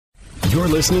You're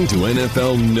listening to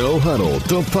NFL No Huddle,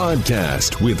 the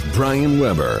podcast with Brian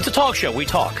Weber. It's a talk show. We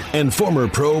talk. And former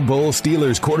Pro Bowl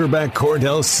Steelers quarterback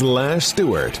Cordell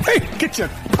Stewart. Hey, get your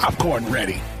popcorn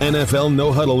ready. NFL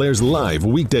No Huddle airs live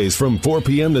weekdays from 4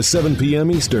 p.m. to 7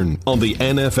 p.m. Eastern on the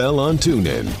NFL on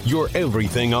TuneIn, your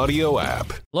everything audio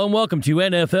app. Hello and welcome to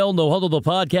NFL No Huddle, the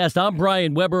podcast. I'm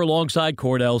Brian Weber alongside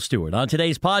Cordell Stewart. On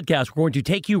today's podcast, we're going to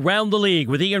take you round the league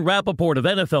with Ian Rappaport of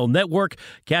NFL Network,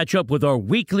 catch up with our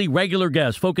weekly regular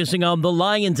guests focusing on the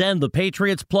Lions and the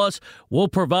Patriots, plus we'll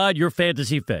provide your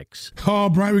fantasy fix. Oh,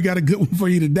 Brian, we got a good one for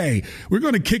you today. We're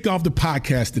going to kick off the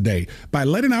podcast today by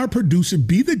letting our producer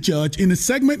be the judge in a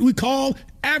segment we call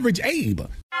Average Abe.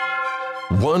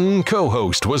 One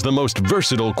co-host was the most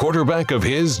versatile quarterback of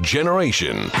his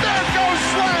generation. There goes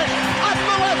Slay up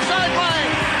the left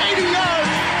sideline, 80 yards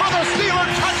for the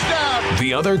Steelers touchdown.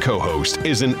 The other co-host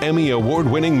is an Emmy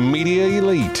award-winning media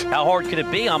elite. How hard could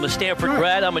it be? I'm a Stanford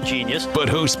grad. I'm a genius. But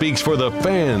who speaks for the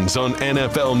fans on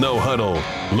NFL No Huddle?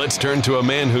 Let's turn to a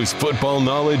man whose football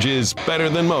knowledge is better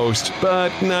than most,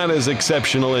 but not as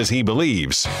exceptional as he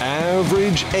believes.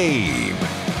 Average Abe.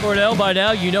 Cordell, by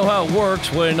now you know how it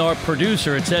works when our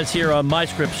producer, it says here on my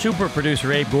script, super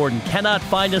producer Abe Gordon, cannot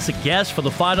find us a guest for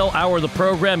the final hour of the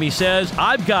program. He says,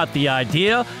 I've got the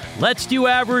idea. Let's do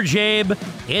Average Abe.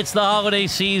 It's the holiday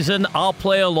season. I'll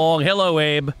play along. Hello,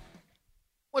 Abe.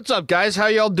 What's up, guys? How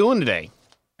y'all doing today?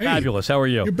 Hey, Fabulous. How are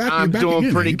you? I'm doing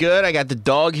again, pretty Abe. good. I got the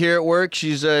dog here at work.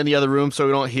 She's in the other room, so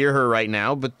we don't hear her right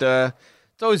now. But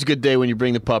it's always a good day when you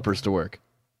bring the puppers to work.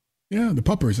 Yeah, the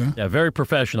puppers, huh? Yeah, very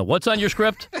professional. What's on your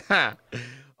script?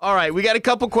 All right, we got a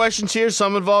couple questions here,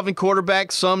 some involving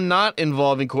quarterbacks, some not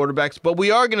involving quarterbacks. But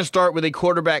we are going to start with a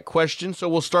quarterback question, so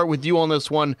we'll start with you on this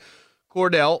one,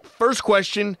 Cordell. First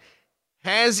question,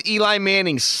 has Eli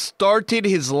Manning started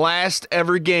his last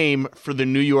ever game for the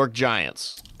New York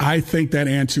Giants? I think that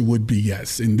answer would be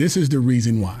yes, and this is the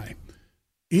reason why.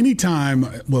 Anytime,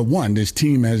 well, one, the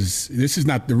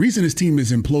reason this team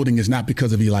is imploding is not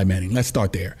because of Eli Manning. Let's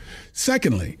start there.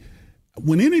 Secondly,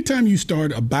 anytime you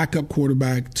start a backup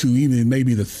quarterback to even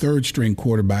maybe the third string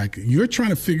quarterback, you're trying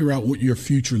to figure out what your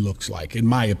future looks like, in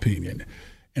my opinion.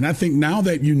 And I think now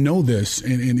that you know this,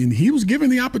 and he was given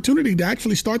the opportunity to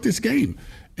actually start this game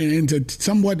and to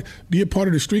somewhat be a part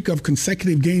of the streak of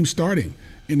consecutive games starting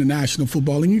in the National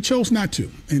Football, and you chose not to.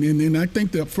 And I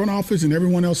think the front office and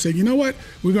everyone else said, you know what,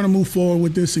 we're going to move forward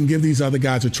with this and give these other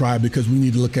guys a try because we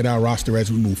need to look at our roster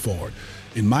as we move forward.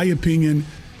 In my opinion,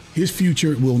 his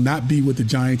future will not be with the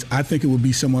Giants. I think it will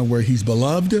be somewhere where he's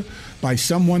beloved by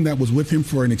someone that was with him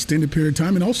for an extended period of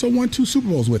time and also won 2 Super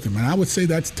Bowls with him. And I would say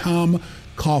that's Tom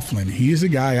Coughlin. He is a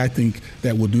guy I think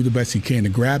that will do the best he can to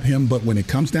grab him. But when it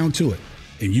comes down to it,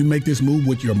 and you make this move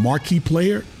with your marquee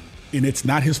player, and it's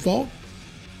not his fault,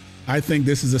 I think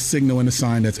this is a signal and a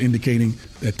sign that's indicating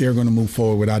that they're going to move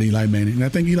forward without Eli Manning. And I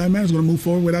think Eli Manning is going to move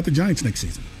forward without the Giants next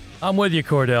season. I'm with you,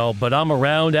 Cordell, but I'm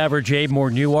around Average Abe more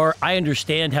than you are. I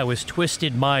understand how his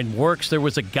twisted mind works. There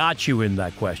was a got you in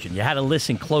that question. You had to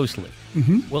listen closely.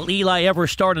 Will Eli ever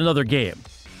start another game?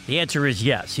 The answer is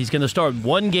yes. He's going to start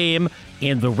one game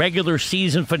in the regular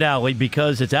season finale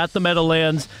because it's at the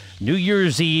Meadowlands, New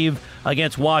Year's Eve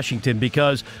against Washington,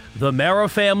 because the Mara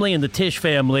family and the Tisch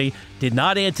family did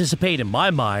not anticipate, in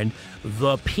my mind,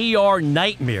 the PR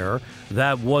nightmare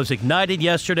that was ignited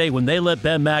yesterday when they let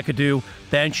Ben McAdoo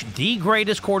bench the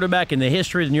greatest quarterback in the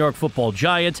history of the New York Football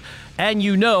Giants. And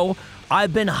you know,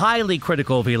 I've been highly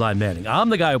critical of Eli Manning. I'm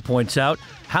the guy who points out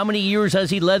how many years has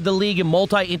he led the league in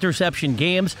multi-interception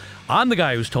games. I'm the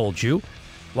guy who's told you,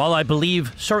 while I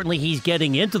believe certainly he's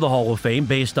getting into the Hall of Fame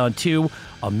based on 2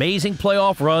 amazing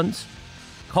playoff runs,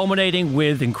 culminating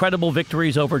with incredible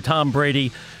victories over Tom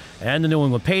Brady and the New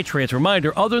England Patriots.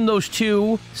 Reminder, other than those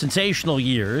 2 sensational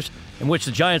years in which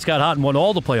the Giants got hot and won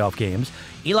all the playoff games,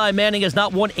 Eli Manning has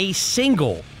not won a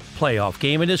single playoff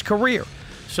game in his career.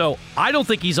 So I don't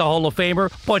think he's a Hall of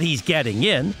Famer, but he's getting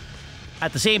in.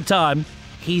 At the same time,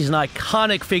 he's an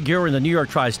iconic figure in the New York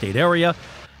tri-state area,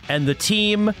 and the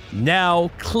team now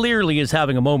clearly is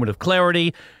having a moment of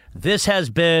clarity. This has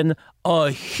been a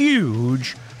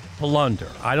huge blunder.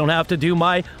 I don't have to do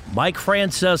my Mike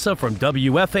Francesa from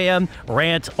WFAN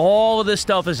rant. All of this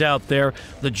stuff is out there.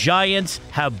 The Giants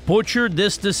have butchered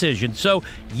this decision. So,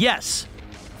 yes,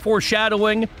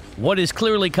 foreshadowing what is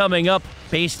clearly coming up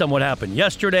based on what happened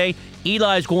yesterday.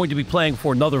 Eli is going to be playing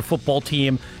for another football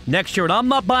team next year, and I'm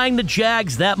not buying the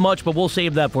Jags that much, but we'll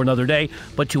save that for another day.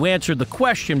 But to answer the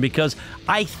question, because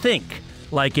I think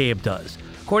like Abe does,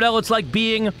 Cordell, it's like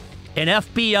being an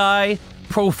FBI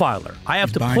profiler. I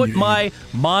have to put my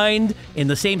mind in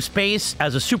the same space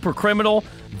as a super criminal.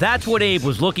 That's what Abe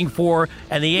was looking for,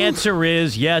 and the answer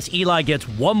is yes, Eli gets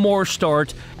one more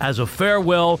start as a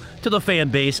farewell to the fan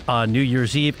base on New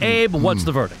Year's Eve. Abe, what's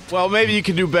the verdict? Well, maybe you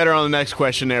can do better on the next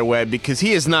question there, Webb, because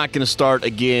he is not going to start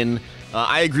again.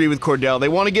 I agree with Cordell. They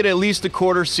want to get at least a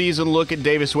quarter season look at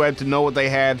Davis Webb to know what they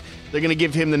have. They're going to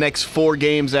give him the next 4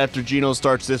 games after Geno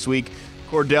starts this week.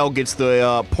 Cordell gets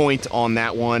the point on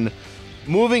that one.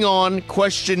 Moving on,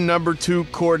 question number 2,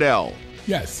 Cordell.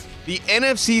 Yes. The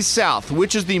NFC South,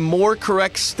 which is the more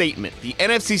correct statement? The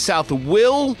NFC South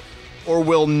will or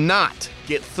will not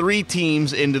get 3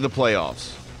 teams into the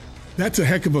playoffs? That's a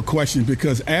heck of a question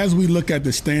because as we look at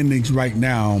the standings right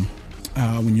now,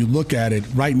 when you look at it,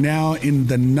 right now in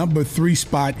the number 3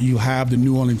 spot, you have the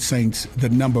New Orleans Saints. The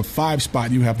number 5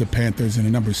 spot, you have the Panthers. And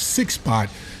the number 6 spot,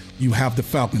 you have the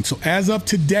Falcons. So as of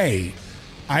today,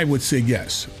 I would say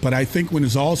yes. But I think when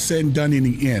it's all said and done in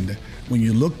the end, when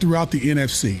you look throughout the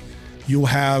NFC, you'll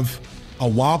have a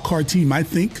wild card team, I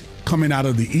think, coming out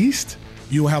of the East.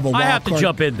 You'll have a wild card. I have to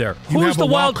jump in there. Who's the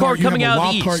wild card coming out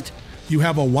of the East? You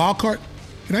have a wild card.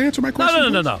 Can I answer my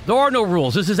question? No. There are no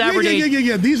rules. This is average.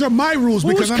 Yeah. These are my rules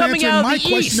because I'm answering my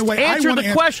question the way I want to answer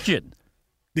the question.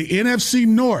 The NFC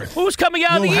North. Who's coming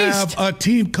out of the East? You'll have a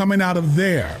team coming out of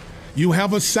there. You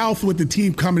have a South with the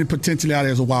team coming potentially out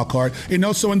as a wild card. And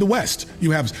also in the West,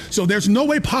 you have. So there's no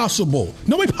way possible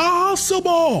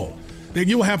that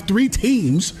you'll have 3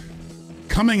 teams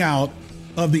coming out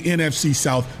of the NFC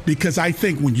South because I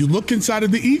think when you look inside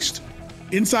of the East,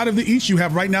 you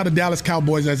have right now the Dallas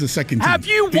Cowboys as the second team. Have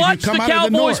you watched the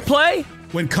Cowboys play?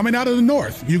 When coming out of the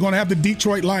North, you're going to have the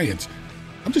Detroit Lions.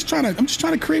 I'm just trying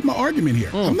to create my argument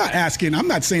here. I'm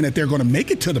not saying that they're going to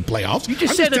make it to the playoffs. You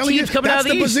just said the team's coming out of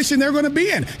the East. That's the position they're going to be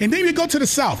in. And then you go to the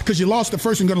South because you lost the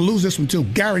first and going to lose this one too,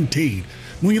 guaranteed.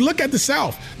 When you look at the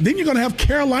South, then you're going to have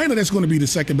Carolina that's going to be the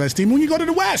second best team. When you go to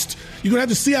the West, you're going to have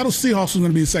the Seattle Seahawks who's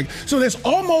going to be the second. So there's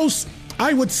almost,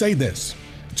 I would say this,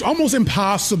 it's almost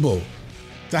impossible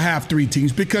to have 3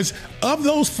 teams because of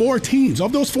those 4 teams,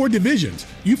 of those 4 divisions,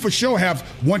 you for sure have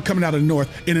one coming out of the North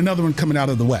and another one coming out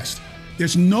of the West.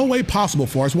 There's no way possible,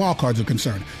 far as wild cards are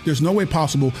concerned, there's no way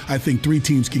possible I think 3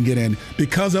 teams can get in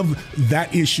because of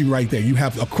that issue right there. You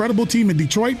have a credible team in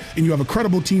Detroit and you have a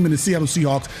credible team in the Seattle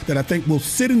Seahawks that I think will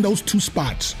sit in those 2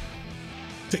 spots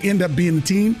to end up being the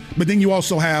team. But then you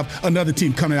also have another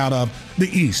team coming out of the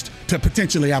East to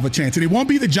potentially have a chance. And it won't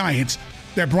be the Giants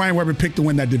that Brian Weber picked to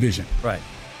win that division. Right.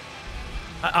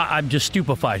 I'm just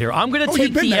stupefied here. I'm going to take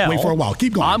you've been the that L. way for a while.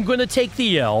 Keep going. I'm going to take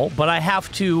the L, but I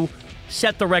have to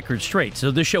set the record straight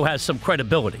so this show has some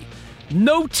credibility.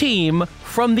 No team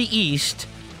from the East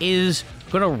is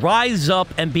going to rise up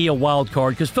and be a wild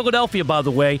card because Philadelphia, by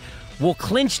the way, will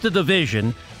clinch the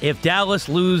division if Dallas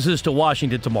loses to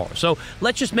Washington tomorrow. So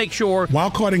let's just make sure.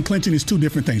 Wild card and clinching is 2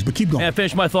 different things, but keep going. May I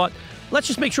finish my thought? Let's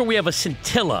just make sure we have a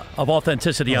scintilla of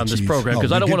authenticity on this program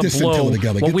because I don't want to blow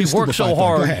what we've worked so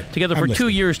hard together for 2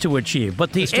 years to achieve.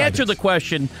 But to answer the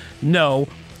question, no,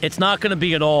 it's not going to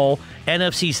be an all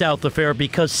NFC South affair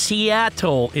because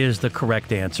Seattle is the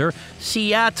correct answer.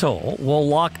 Seattle will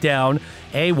lock down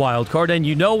a wild card. And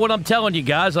you know what I'm telling you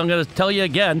guys. I'm going to tell you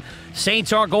again.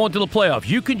 Saints aren't going to the playoffs.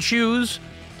 You can choose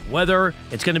whether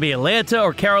it's going to be Atlanta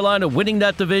or Carolina winning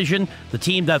that division. The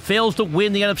team that fails to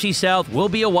win the NFC South will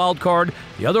be a wild card.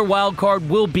 The other wild card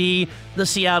will be the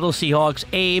Seattle Seahawks.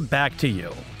 Abe, back to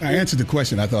you. I answered the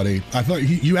question, I thought, Abe.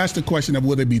 You asked the question of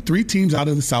will there be 3 teams out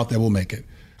of the South that will make it.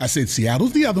 I said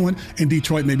Seattle's the other one, and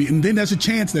Detroit maybe. And then there's a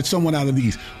chance that someone out of the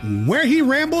East. Where he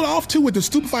rambled off to with the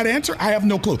stupefied answer, I have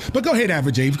no clue. But go ahead,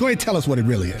 Average Abe. Go ahead and tell us what it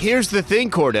really is. Here's the thing,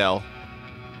 Cordell.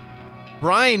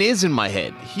 Brian is in my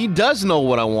head. He does know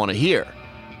what I want to hear.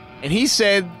 And he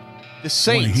said the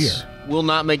Saints will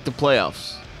not make the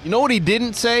playoffs. You know what he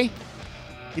didn't say?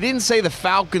 He didn't say the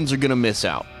Falcons are going to miss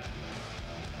out.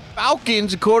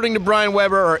 Falcons, according to Brian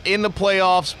Weber, are in the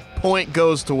playoffs. Point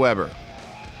goes to Weber.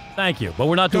 Thank you. But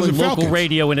we're not doing local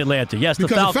radio in Atlanta. Yes,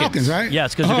 because the Falcons. The Falcons, right?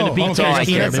 Yes, because they're going to beat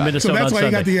TSM in Minnesota so that's on why Sunday.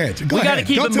 you got the edge. We got to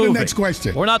keep it moving. To the next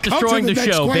question. We're not destroying the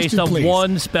show based on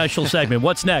one special segment.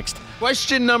 What's next?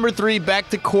 Question number 3, back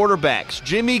to quarterbacks.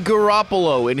 Jimmy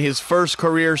Garoppolo in his first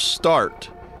career start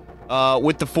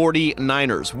with the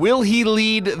 49ers. Will he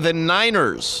lead the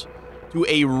Niners to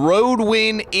a road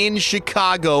win in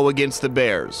Chicago against the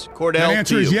Bears? Cordell, the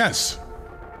answer is yes.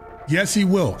 Yes, he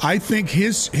will. I think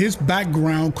his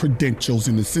background credentials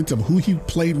in the sense of who he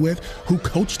played with, who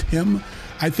coached him,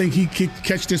 I think he could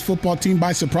catch this football team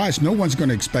by surprise. No one's going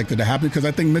to expect it to happen because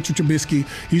I think Mitchell Trubisky,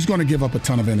 he's going to give up a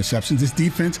ton of interceptions. This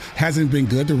defense hasn't been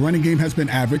good. The running game has been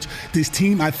average. This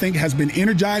team, I think, has been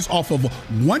energized off of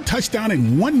 1 touchdown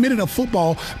in 1 minute of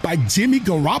football by Jimmy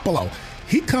Garoppolo.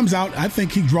 He comes out, I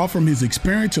think he draw from his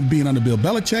experience of being under Bill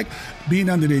Belichick, being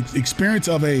under the experience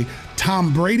of a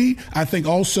Tom Brady. I think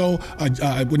also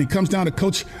when it comes down to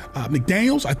Coach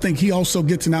McDaniels, I think he also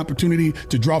gets an opportunity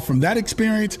to draw from that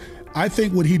experience. I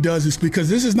think what he does is because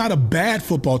this is not a bad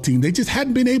football team. They just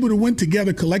hadn't been able to win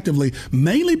together collectively,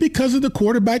 mainly because of the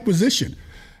quarterback position.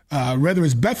 Whether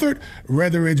it's Beathard,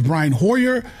 whether it's Brian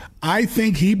Hoyer, I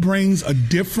think he brings a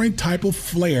different type of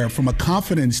flair from a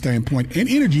confidence standpoint and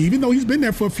energy. Even though he's been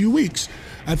there for a few weeks,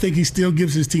 I think he still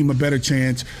gives his team a better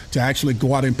chance to actually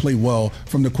go out and play well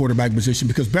from the quarterback position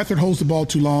because Beathard holds the ball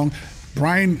too long.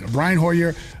 Brian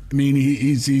Hoyer, I mean,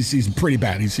 he's pretty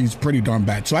bad. He's pretty darn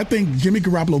bad. So I think Jimmy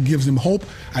Garoppolo gives them hope.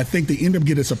 I think they end up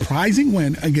getting a surprising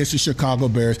win against the Chicago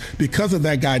Bears because of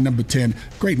that guy, number 10.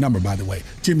 Great number, by the way,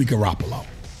 Jimmy Garoppolo.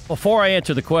 Before I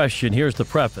answer the question, here's the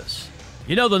preface.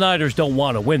 You know the Niners don't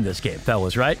want to win this game,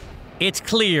 fellas, right? It's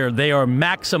clear they are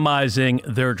maximizing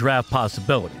their draft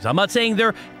possibilities. I'm not saying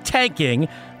they're tanking,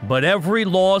 but every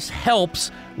loss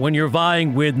helps when you're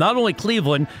vying with not only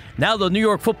Cleveland, now the New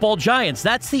York Football Giants.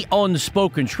 That's the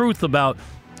unspoken truth about,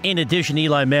 in addition to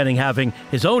Eli Manning having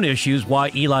his own issues, why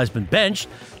Eli's been benched.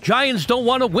 Giants don't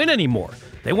want to win anymore.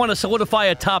 They want to solidify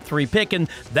a top 3 pick, and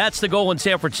that's the goal in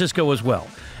San Francisco as well.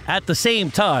 At the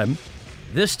same time,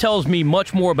 this tells me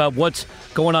much more about what's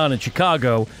going on in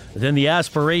Chicago than the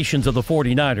aspirations of the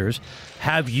 49ers.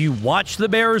 Have you watched the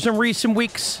Bears in recent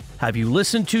weeks? Have you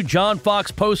listened to John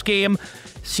Fox postgame?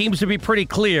 Seems to be pretty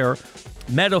clear.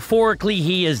 Metaphorically,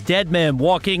 he is dead man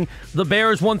walking. The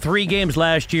Bears won 3 games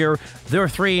last year. They're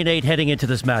 3-8 heading into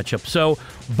this matchup. So,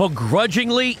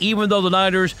 begrudgingly, even though the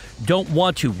Niners don't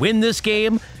want to win this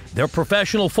game, they're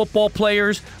professional football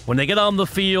players. When they get on the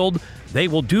field, they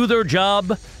will do their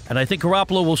job, and I think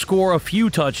Garoppolo will score a few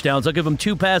touchdowns. I'll give him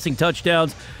 2 passing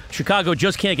touchdowns. Chicago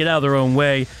just can't get out of their own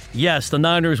way. Yes, the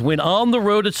Niners win on the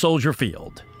road at Soldier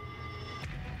Field.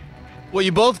 Well,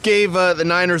 you both gave the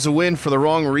Niners a win for the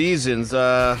wrong reasons.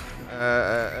 I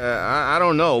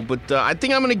don't know, but I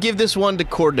think I'm going to give this one to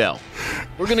Cordell.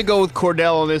 We're going to go with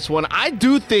Cordell on this one. I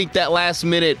do think that last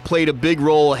minute played a big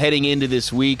role heading into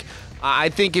this week. I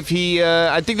think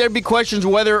I think there'd be questions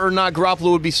whether or not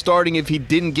Garoppolo would be starting if he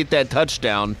didn't get that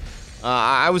touchdown.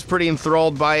 I was pretty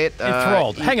enthralled by it.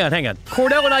 Enthralled. Hang on.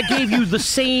 Cordell and I gave you the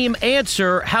same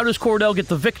answer. How does Cordell get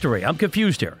the victory? I'm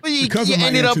confused here. Well, you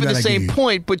ended up at the same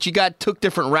point, but you took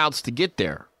different routes to get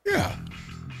there. Yeah,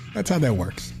 that's how that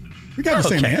works. We got the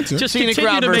same answer. Just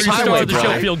continue to make the star of the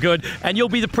show feel good, and you'll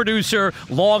be the producer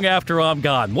long after I'm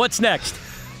gone. What's next?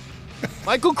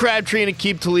 Michael Crabtree and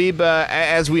Aqib Talib,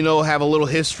 as we know, have a little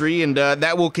history, and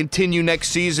that will continue next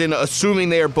season, assuming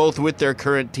they are both with their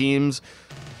current teams.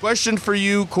 Question for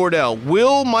you, Cordell.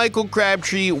 Will Michael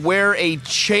Crabtree wear a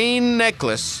chain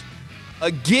necklace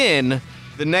again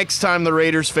the next time the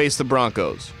Raiders face the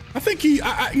Broncos? I think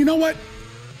you know what?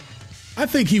 I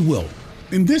think he will.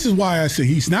 And this is why I say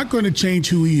he's not going to change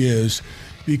who he is,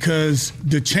 because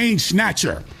the chain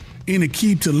snatcher in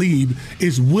Aqib Talib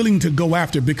is willing to go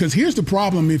after. Because here's the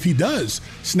problem: if he does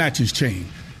snatch his chain,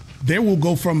 there will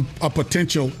go from a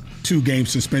potential 2-game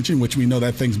suspension, which we know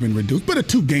that thing's been reduced, but a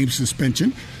 2-game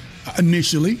suspension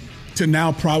initially, to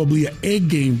now probably an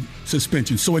 8-game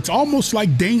suspension. So it's almost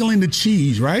like dangling the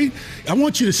cheese, right? I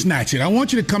want you to snatch it. I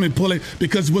want you to come and pull it,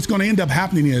 because what's going to end up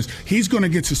happening is he's going to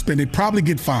get suspended, probably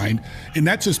get fined, and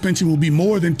that suspension will be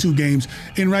more than 2 games.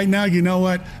 And right now, you know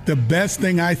what? The best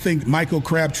thing I think Michael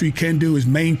Crabtree can do is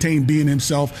maintain being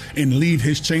himself and leave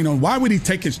his chain on. Why would he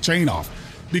take his chain off?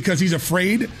 Because he's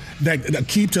afraid that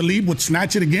Aqib Talib would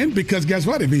snatch it again? Because guess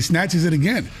what? If he snatches it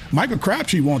again, Michael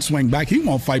Crabtree won't swing back. He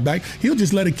won't fight back. He'll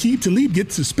just let Aqib Talib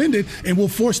get suspended, and will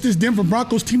force this Denver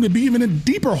Broncos team to be even a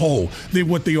deeper hole than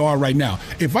what they are right now.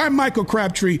 If I'm Michael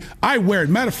Crabtree, I wear it.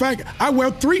 Matter of fact, I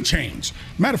wear 3 chains.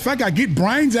 Matter of fact, I get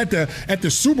Brian's at the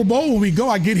Super Bowl when we go.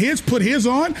 I get his, put his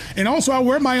on, and also I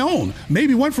wear my own.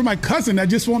 Maybe one for my cousin that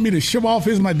just want me to shove off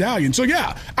his medallion. So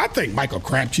yeah, I think Michael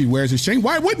Crabtree wears his chain.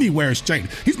 Why wouldn't he wear his chain?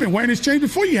 He's been wearing his chain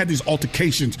before you had these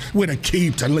altercations with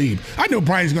Aqib Talib. I know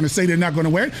Brian's going to say they're not going to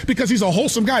wear it because he's a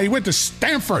wholesome guy. He went to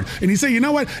Stanford, and he said, you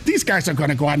know what? These guys are going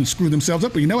to go out and screw themselves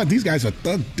up, but you know what? These guys are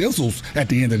thug dizzles at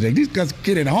the end of the day. These guys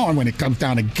get it on when it comes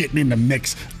down to getting in the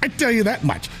mix. I tell you that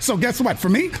much. So guess what? For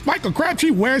me, Michael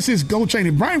Crabtree wears his gold chain.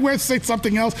 If Brian wears say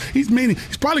something else, he's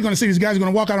probably going to say these guys are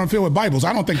going to walk out on the field with Bibles.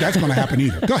 I don't think that's going to happen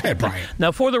either. Go ahead, Brian.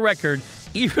 Now, for the record,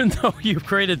 even though you've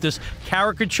created this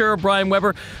caricature of Brian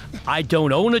Weber, I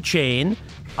don't own a chain.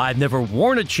 I've never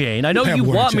worn a chain. I know you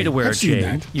want me to wear a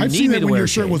chain. You I've need seen me that to when wear your a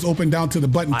shirt chain. was open down to the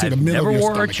button to the middle Never of your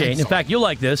wore stomach. a chain. In fact, you'll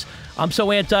like this. I'm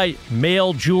so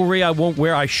anti-male jewelry. I won't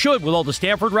wear. I should with all the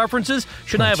Stanford references.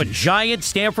 Shouldn't I have a giant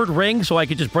Stanford ring so I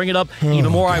could just bring it up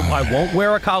even more? I won't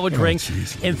wear a college ring.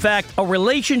 In fact, a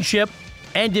relationship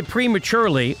ended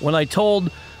prematurely when I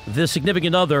told the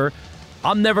significant other,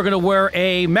 I'm never going to wear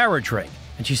a marriage ring.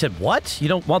 And she said, what? You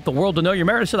don't want the world to know you're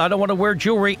married? I said, I don't want to wear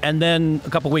jewelry. And then a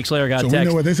couple weeks later, I got a text. So we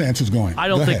know where this answer's going. I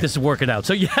don't think this is working out.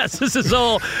 So, yes, this is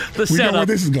all the setup. We know where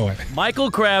this is going.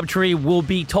 Michael Crabtree will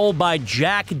be told by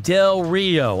Jack Del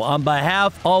Rio on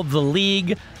behalf of the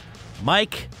league,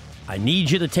 Mike, I need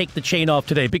you to take the chain off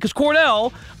today. Because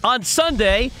Cordell, on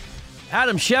Sunday,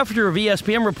 Adam Schefter of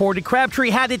ESPN reported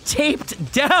Crabtree had it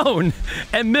taped down.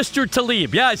 And Mr.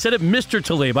 Talib, yeah, I said it, Mr.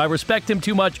 Talib. I respect him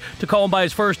too much to call him by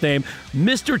his first name.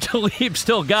 Mr. Talib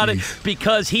still got it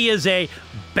because he is a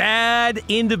bad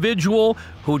individual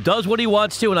who does what he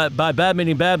wants to, and by bad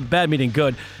meaning bad meaning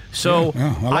good. So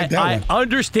I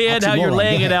understand how you're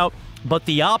laying it out, but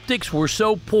the optics were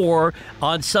so poor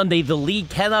on Sunday, the league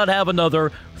cannot have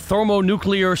another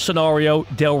thermonuclear scenario.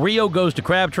 Del Rio goes to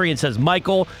Crabtree and says,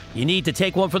 Michael, you need to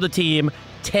take one for the team.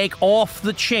 Take off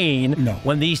the chain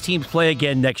when these teams play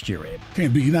again next year, Abe.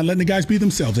 Can't be. You're not letting the guys be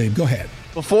themselves, Abe. Go ahead.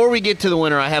 Before we get to the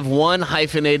winner, I have one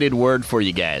hyphenated word for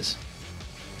you guys.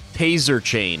 Taser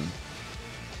chain.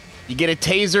 You get a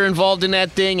taser involved in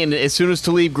that thing, and as soon as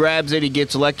Talib grabs it, he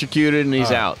gets electrocuted and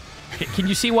he's out. Can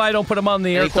you see why I don't put him on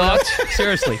the air? Any thoughts?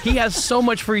 Seriously, he has so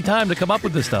much free time to come up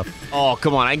with this stuff. Oh,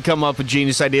 come on. I can come up with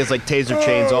genius ideas like taser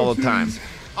chains all the time.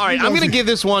 All right, I'm going to give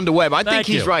this one to Webb. I think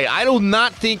he's right. I do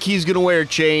not think he's going to wear a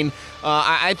chain.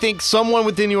 I think someone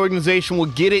within the organization will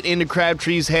get it into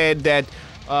Crabtree's head that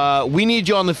we need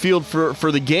you on the field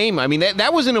for the game. I mean,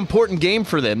 that was an important game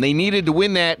for them. They needed to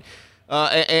win that.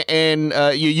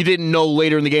 You didn't know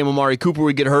later in the game Amari Cooper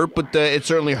would get hurt, but it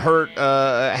certainly hurt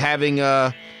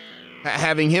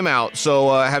having him out, so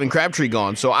having Crabtree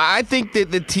gone. So I think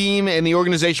that the team and the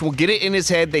organization will get it in his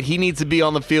head that he needs to be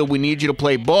on the field. We need you to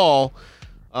play ball,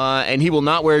 and he will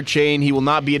not wear a chain. He will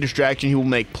not be a distraction. He will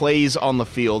make plays on the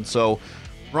field. So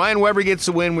Brian Weber gets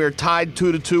the win. We are tied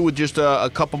 2-2 with just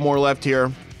a couple more left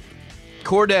here.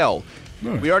 Cordell,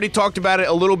 we already talked about it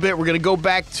a little bit. We're going to go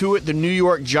back to it. The New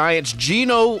York Giants.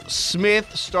 Geno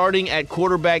Smith starting at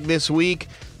quarterback this week.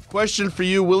 Question for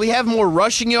you, will he have more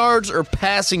rushing yards or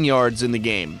passing yards in the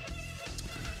game?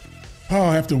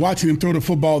 Oh, after watching him throw the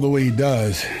football the way he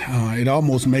does, it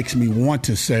almost makes me want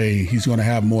to say he's going to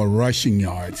have more rushing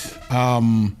yards.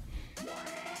 That's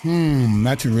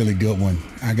a really good one.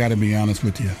 I got to be honest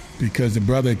with you, because the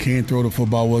brother can't throw the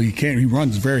football well. He can't. He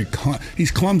runs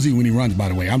he's clumsy when he runs, by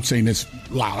the way. I'm saying this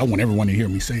loud. I want everyone to hear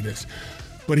me say this.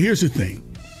 But here's the thing.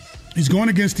 He's going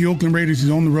against the Oakland Raiders.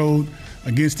 He's on the road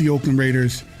against the Oakland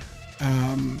Raiders.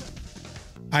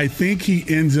 I think he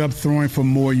ends up throwing for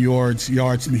more yards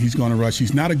than he's going to rush.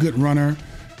 He's not a good runner.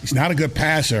 He's not a good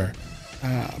passer.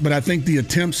 But I think the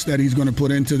attempts that he's going to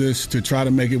put into this to try to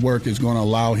make it work is going to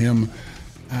allow him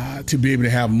to be able to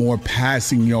have more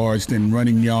passing yards than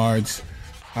running yards.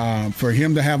 For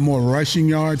him to have more rushing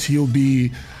yards, he'll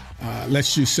be,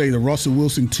 let's just say, the Russell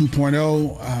Wilson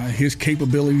 2.0. His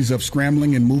capabilities of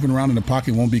scrambling and moving around in the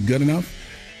pocket won't be good enough.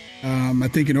 I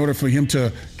think in order for him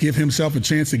to give himself a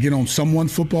chance to get on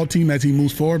someone's football team as he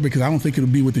moves forward, because I don't think it'll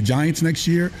be with the Giants next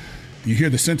year. You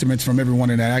hear the sentiments from everyone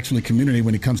in that actually community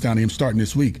when it comes down to him starting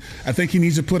this week. I think he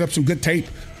needs to put up some good tape.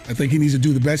 I think he needs to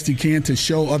do the best he can to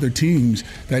show other teams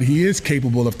that he is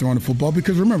capable of throwing the football.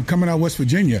 Because remember, coming out of West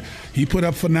Virginia, he put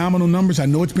up phenomenal numbers. I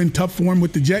know it's been tough for him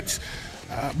with the Jets,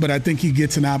 but I think he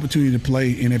gets an opportunity to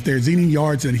play. And if there's any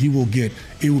yards that he will get,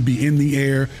 it will be in the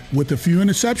air with a few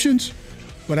interceptions.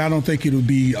 But I don't think it'll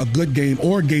be a good game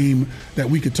or a game that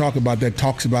we could talk about that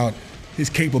talks about his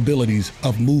capabilities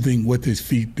of moving with his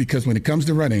feet. Because when it comes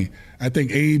to running, I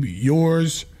think, Abe,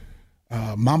 yours,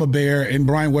 Mama Bear, and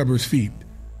Brian Weber's feet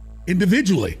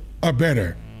individually are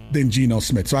better than Geno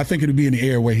Smith. So I think it'll be in the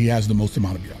air where he has the most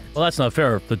amount of yards. Well, that's not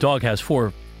fair. The dog has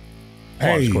 4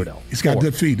 arms, Cordell. He's got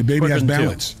good feet. The baby has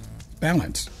balance.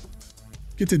 Balance.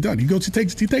 Gets it done. He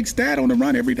takes Dad on the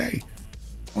run every day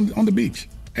on the beach.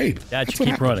 Hey, Dad should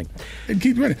keep running. And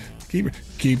keep running. Keep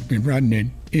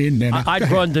running.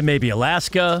 I'd run to maybe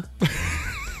Alaska,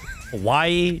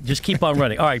 Hawaii. Just keep on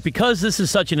running. All right, because this is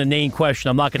such an inane question,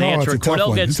 I'm not going to answer it.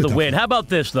 Cordell gets the win. How about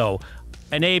this, though?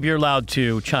 And Abe, you're allowed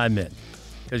to chime in,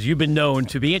 because you've been known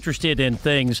to be interested in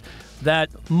things that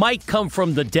might come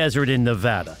from the desert in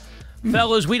Nevada.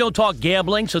 Fellas, we don't talk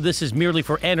gambling, so this is merely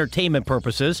for entertainment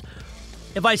purposes.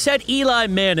 If I said Eli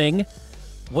Manning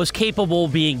was capable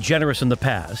of being generous in the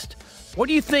past, what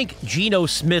do you think Geno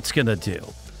Smith's going to do?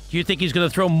 Do you think he's going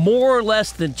to throw more or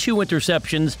less than 2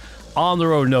 interceptions on the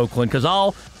road in Oakland? Because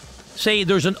I'll say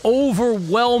there's an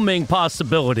overwhelming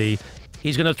possibility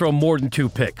he's going to throw more than 2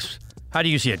 picks. How do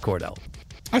you see it, Cordell?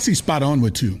 I see spot on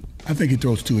with 2. I think he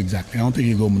throws 2 exactly. I don't think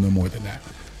he'll go no more than that.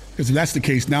 Because if that's the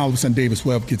case, now all of a sudden Davis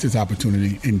Webb gets his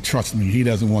opportunity, and trust me, he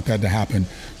doesn't want that to happen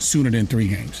sooner than 3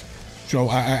 games. So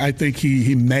I think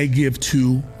he may give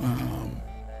 2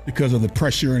 because of the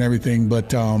pressure and everything, but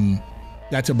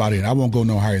that's about it. I won't go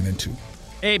no higher than 2.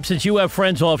 Abe, since you have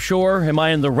friends offshore, am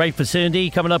I in the right vicinity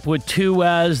coming up with 2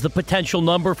 as the potential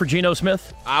number for Geno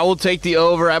Smith? I will take the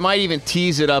over. I might even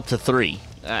tease it up to 3.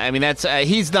 I mean, that's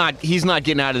he's not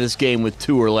getting out of this game with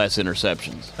 2 or less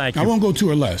interceptions. Thank you. I won't go 2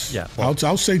 or less. Yeah, well,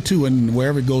 I'll say 2, and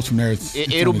wherever it goes from there,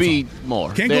 it'll be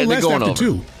more. Can't go less after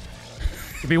 2.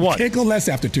 It'd be 1. Can't go less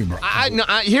after 2, bro.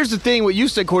 Here's the thing. What you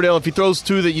said, Cordell, if he throws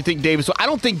 2 that you think I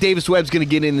don't think Davis Webb's going to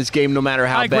get in this game no matter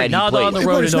how bad he plays. On the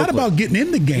road but it's not about getting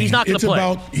in the game. He's not going to play.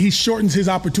 It's about he shortens his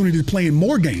opportunity to play in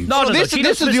more games. No, this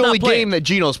is the only game that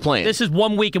Geno's playing. This is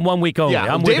 1 week and 1 week only.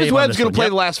 Yeah, Davis Webb's going to play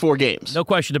the last 4 games. No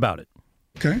question about it.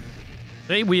 Okay.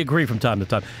 We agree from time to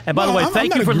time. And by the way,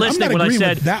 thank you for listening when I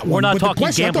said we're not talking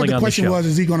gambling on the show. I thought the question was,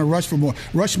 is he going to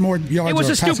rush more yards? It was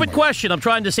a stupid question. I'm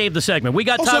trying to save the segment. We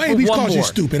got time so for Abe, one more. You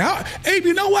stupid. Abe,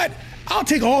 you know what? I'll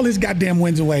take all his goddamn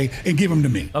wins away and give them to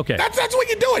me. Okay. That's what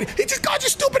you're doing. He just called you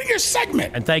stupid in your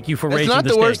segment. And thank you for raising the stakes. It's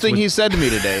not the worst thing he said to me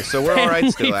today, so we're all right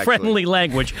still, actually. Friendly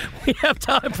language. We have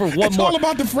time for one more. It's all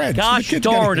about the friends. Gosh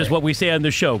darn is what we say on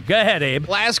the show. Go ahead, Abe.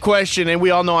 Last question, and we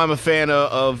all know I'm a fan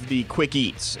of the quick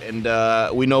eats. And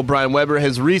we know Brian Weber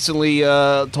has recently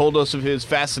told us of his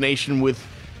fascination with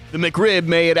the McRib.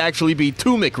 May it actually be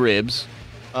 2 McRibs.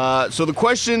 So the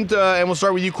question, and we'll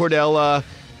start with you, Cordell.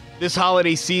 This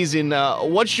holiday season,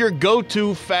 what's your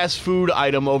go-to fast food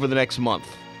item over the next month?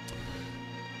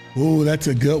 Ooh, that's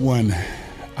a good one.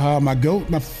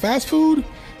 My fast food,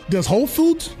 does Whole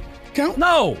Foods count?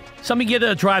 No. Somebody get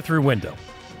a drive-through window.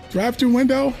 Drive-through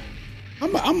window?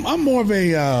 I'm more of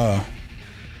a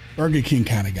Burger King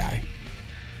kind of guy.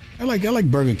 I like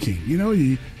Burger King. You know,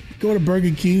 you go to Burger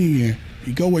King,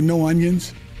 you go with no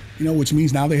onions, which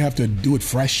means now they have to do it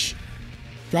fresh.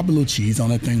 Drop a little cheese on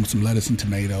that thing with some lettuce and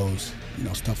tomatoes,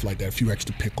 stuff like that, a few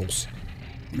extra pickles.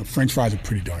 French fries are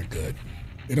pretty darn good.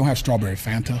 They don't have strawberry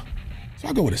Fanta, so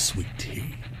I'll go with a sweet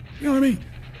tea. You know what I mean?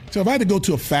 So if I had to go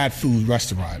to a fast food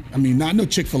restaurant, I know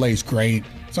Chick-fil-A is great.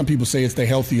 Some people say it's the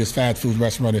healthiest fast food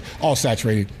restaurant, all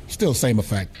saturated, still same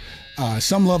effect.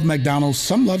 Some love McDonald's,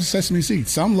 some love sesame seeds,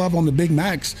 some love on the Big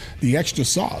Macs the extra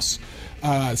sauce.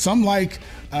 Some like,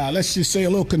 let's just say, a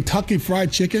little Kentucky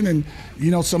Fried Chicken and,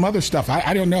 some other stuff.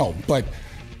 I don't know. But,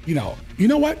 you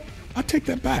know what? I'll take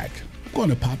that back. I'm going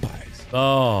to Popeyes.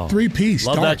 Oh. 3-piece,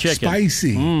 dark,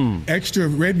 spicy, extra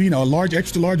red bean,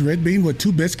 extra large red bean with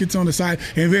 2 biscuits on the side.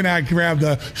 And then I grab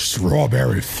the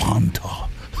strawberry Fanta.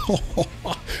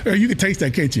 You can taste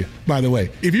that, can't you? By the way,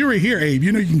 if you were here, Abe,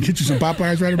 you can get you some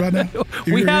Popeyes right about now.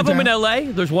 We have them in L.A.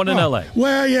 There's one in L.A.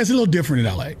 Well, yeah, it's a little different in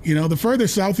L.A. The further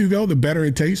south you go, the better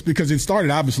it tastes because it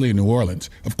started obviously in New Orleans.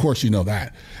 Of course, you know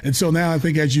that. And so now I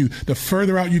think the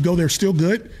further out you go, they're still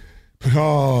good. But,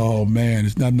 oh, man,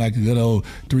 it's nothing like a good old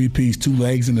 3-piece, 2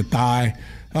 legs and a thigh.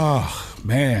 Oh,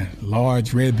 man,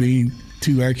 large red bean,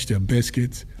 2 extra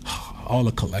biscuits. All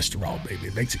the cholesterol, baby.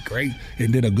 It makes it great.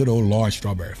 And then a good old large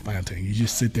strawberry Fanta. You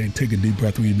just sit there and take a deep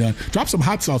breath when you're done. Drop some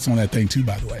hot sauce on that thing, too,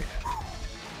 by the way.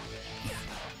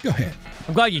 Go ahead.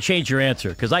 I'm glad you changed your answer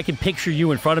because I can picture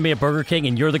you in front of me at Burger King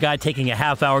and you're the guy taking a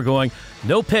half hour going,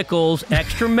 no pickles,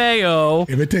 extra mayo.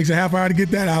 If it takes a half hour to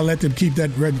get that, I'll let them keep that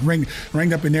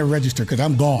ring up in their register because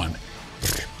I'm gone.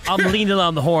 I'm leaning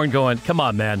on the horn going, come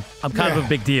on, man. I'm kind of a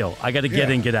big deal. I got to get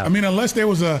in, get out. Unless there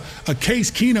was a Case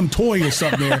Keenum toy or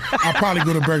something there, I'll probably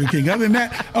go to Burger King. Other than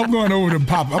that, I'm going to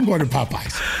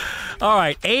Popeyes. All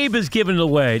right, Abe is giving it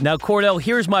away. Now, Cordell,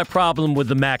 here's my problem with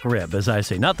the McRib, as I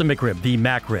say. Not the McRib, the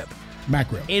McRib.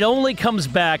 McRib. It only comes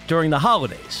back during the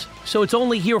holidays, so it's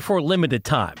only here for a limited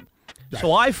time. Right.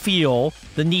 So I feel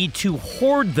the need to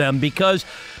hoard them because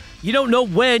you don't know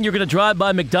when you're going to drive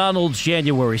by McDonald's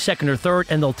January 2nd or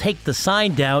 3rd, and they'll take the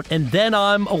sign down, and then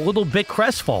I'm a little bit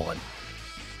crestfallen.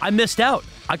 I missed out.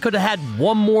 I could have had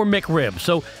one more McRib,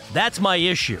 so that's my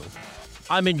issue.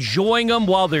 I'm enjoying them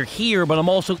while they're here, but I'm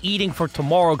also eating for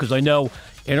tomorrow because I know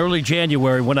in early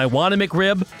January when I want a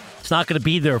McRib, it's not going to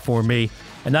be there for me,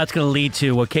 and that's going to lead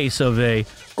to a case of a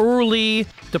early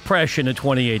depression in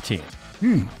 2018.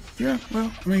 Yeah,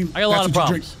 well, I mean, I got a lot of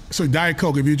problems. So Diet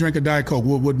Coke, if you drink a Diet Coke,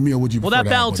 what meal would you prefer? Well, that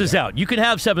balances out. You can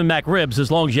have 7 McRibs as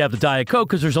long as you have the Diet Coke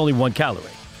because there's only 1 calorie.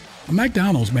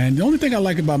 McDonald's, man. The only thing I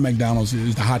like about McDonald's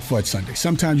is the hot fudge sundae.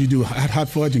 Sometimes you do hot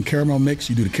fudge and caramel mix.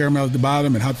 You do the caramel at the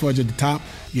bottom and hot fudge at the top,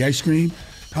 the ice cream.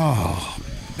 Oh,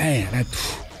 man, that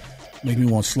makes me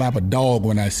want to slap a dog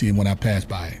when I see him when I pass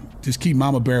by. Just keep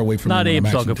Mama Bear away from me. Not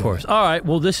Abe's dog, of course. All right,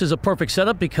 well, this is a perfect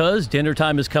setup because dinner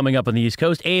time is coming up on the East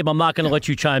Coast. Abe, I'm not going to let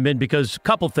you chime in because a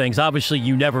couple things. Obviously,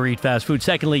 you never eat fast food.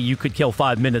 Secondly, you could kill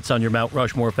 5 minutes on your Mount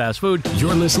Rushmore fast food.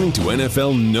 You're listening to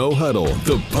NFL No Huddle,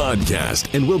 the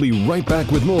podcast, and we'll be right back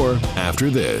with more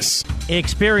after this.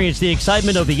 Experience the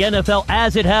excitement of the NFL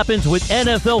as it happens with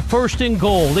NFL First and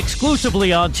Goal,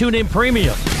 exclusively on TuneIn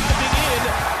Premium.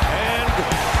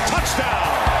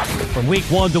 From Week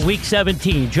 1 to Week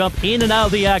 17, jump in and out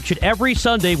of the action every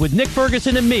Sunday with Nick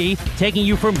Ferguson and me, taking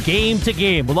you from game to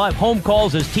game. We'll have home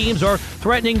calls as teams are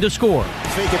threatening to score.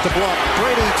 Fake it to block.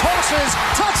 Brady tosses.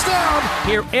 Touchdown!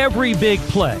 Hear every big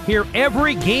play. Hear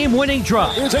every game-winning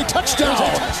drop. Here's a touchdown!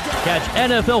 Catch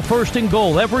NFL First and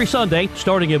Goal every Sunday,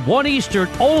 starting at 1 Eastern,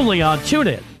 only on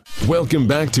TuneIn. Welcome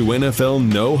back to NFL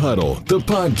No Huddle, the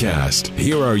podcast.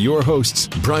 Here are your hosts,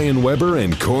 Brian Weber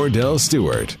and Cordell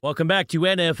Stewart. Welcome back to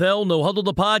NFL No Huddle,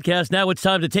 the podcast. Now it's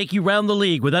time to take you around the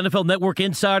league with NFL Network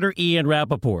insider Ian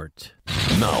Rappaport.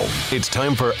 Now, it's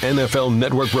time for NFL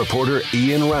Network reporter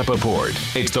Ian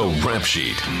Rappaport. It's the Rap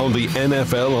Sheet on the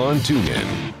NFL on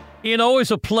TuneIn. Ian, always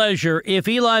a pleasure. If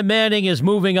Eli Manning is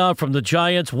moving on from the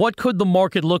Giants, what could the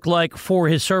market look like for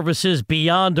his services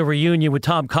beyond a reunion with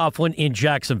Tom Coughlin in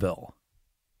Jacksonville?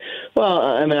 Well,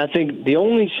 I mean, I think the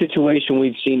only situation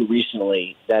we've seen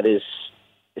recently that is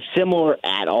similar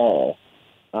at all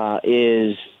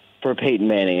is for Peyton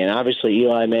Manning. And obviously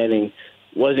Eli Manning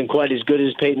wasn't quite as good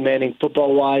as Peyton Manning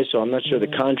football-wise, so I'm not sure the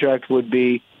contract would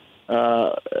be,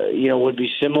 would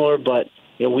be similar. But,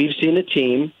 we've seen a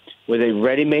team with a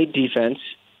ready-made defense,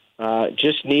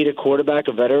 just need a quarterback,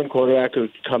 a veteran quarterback who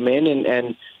could come in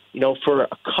and for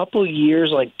a couple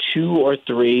years, like 2 or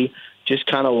 3, just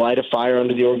kind of light a fire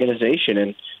under the organization.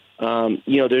 And,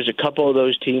 there's a couple of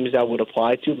those teams that would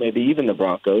apply to, maybe even the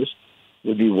Broncos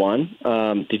would be one.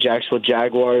 The Jacksonville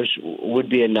Jaguars would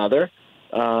be another.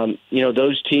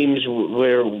 Those teams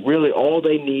where really all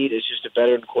they need is just a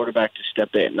veteran quarterback to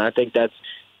step in. And I think that's,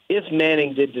 if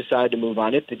Manning did decide to move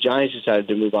on, if the Giants decided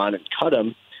to move on and cut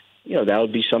him, that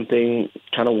would be something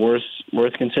kind of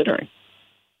worth considering.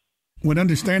 When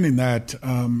understanding that,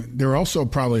 there also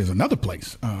probably is another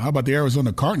place. How about the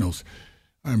Arizona Cardinals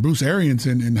and Bruce Arians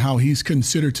and how he's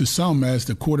considered to some as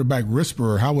the quarterback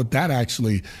whisperer? How would that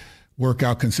actually work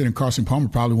out, considering Carson Palmer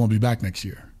probably won't be back next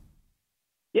year?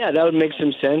 Yeah, that would make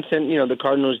some sense. And, the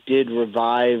Cardinals did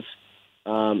revive,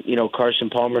 Carson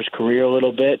Palmer's career a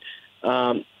little bit.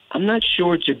 I'm not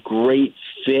sure it's a great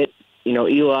fit.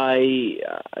 Eli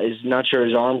is not sure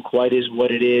his arm quite is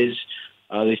what it is.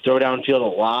 They throw downfield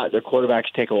a lot. Their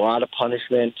quarterbacks take a lot of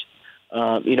punishment.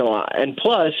 And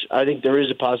plus, I think there is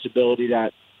a possibility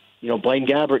that, Blaine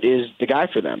Gabbert is the guy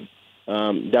for them.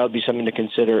 That would be something to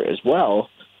consider as well.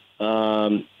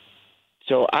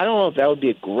 So I don't know if that would be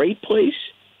a great place,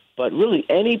 but really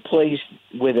any place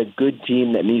with a good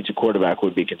team that needs a quarterback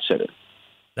would be considered.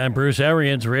 And Bruce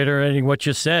Arians reiterating what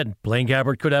you said. Blaine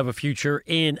Gabbert could have a future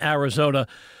in Arizona.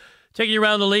 Taking you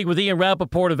around the league with Ian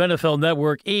Rappaport of NFL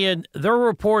Network. Ian, there are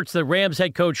reports that Rams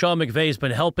head coach Sean McVay has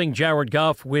been helping Jared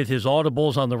Goff with his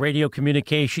audibles on the radio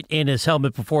communication in his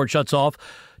helmet before it shuts off.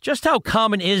 Just how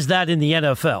common is that in the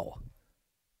NFL?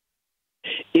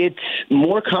 It's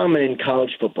more common in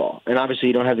college football. And obviously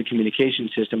you don't have the communication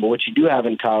system, but what you do have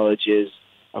in college is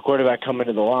a quarterback coming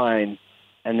to the line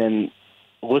and then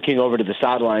looking over to the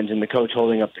sidelines and the coach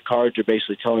holding up the cards or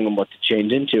basically telling them what to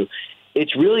change into.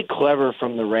 It's really clever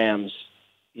from the Rams,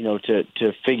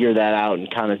 to figure that out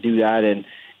and kind of do that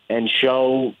and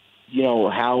show,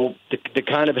 how the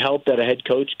kind of help that a head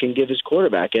coach can give his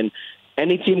quarterback. And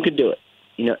any team can do it.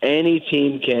 Any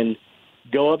team can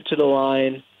go up to the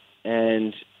line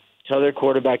and tell their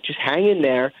quarterback, just hang in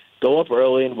there, go up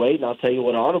early and wait, and I'll tell you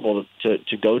what audible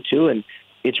to go to. And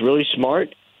it's really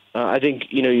smart. I think,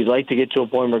 you'd like to get to a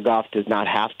point where Goff does not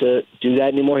have to do that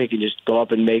anymore. He can just go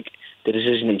up and make the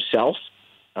decision himself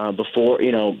before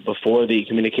the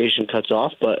communication cuts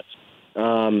off. But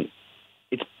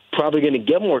it's probably going to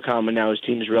get more common now as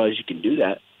teams realize you can do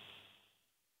that.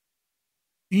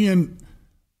 Ian,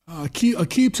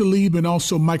 Aqib Talib and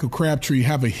also Michael Crabtree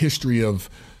have a history of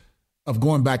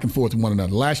going back and forth with one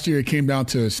another. Last year, it came down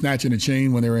to snatching a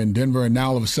chain when they were in Denver, and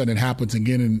now all of a sudden it happens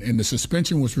again, and the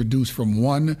suspension was reduced from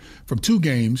 2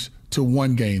 games to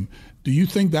 1 game. Do you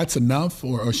think that's enough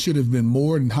or should have been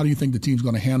more? And how do you think the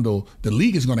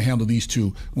league is going to handle these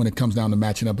two when it comes down to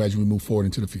matching up as we move forward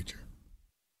into the future?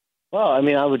 Well, I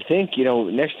mean, I would think,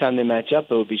 next time they match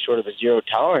up, it would be sort of a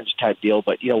zero-tolerance type deal.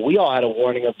 But, we all had a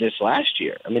warning of this last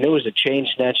year. I mean, there was a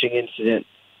chain-snatching incident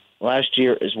last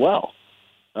year as well.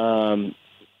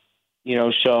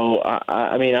 So,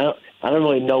 I mean, I don't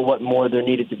really know what more there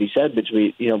needed to be said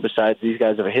between, besides these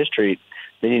guys have a history.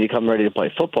 They need to come ready to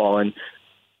play football. And,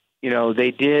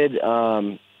 they did,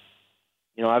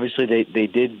 obviously they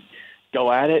did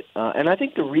go at it. And I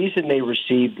think the reason they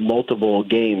received multiple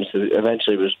games,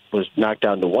 eventually was knocked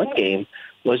down to one game,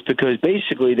 was because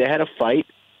basically they had a fight,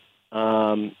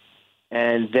 and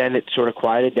then it sort of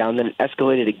quieted down. Then it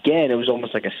escalated again. It was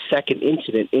almost like a second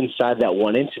incident inside that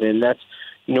one incident. And that's,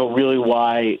 really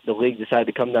why the league decided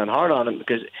to come down hard on him,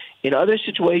 because in other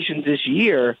situations this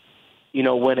year,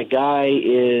 when a guy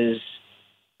is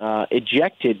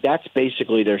ejected, that's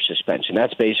basically their suspension.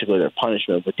 That's basically their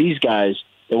punishment. But these guys,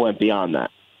 it went beyond that.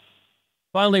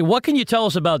 Finally, what can you tell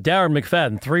us about Darren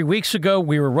McFadden? 3 weeks ago,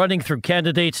 we were running through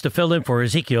candidates to fill in for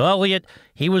Ezekiel Elliott.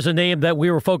 He was a name that we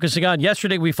were focusing on.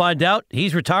 Yesterday, we find out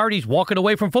he's retired. He's walking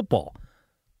away from football.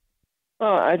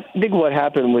 Well, I think what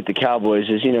happened with the Cowboys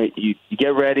is, you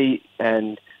get ready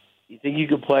and you think you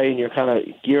could play and you're kind of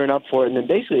gearing up for it. And then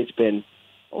basically it's been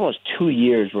almost 2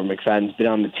 years where McFadden's been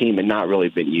on the team and not really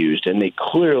been used. And they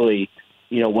clearly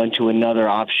went to another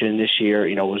option this year.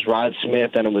 It was Rod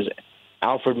Smith, and it was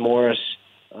Alfred Morris.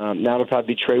 Now it'll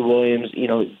probably be Trey Williams.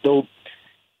 Though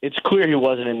it's clear he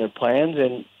wasn't in their plans,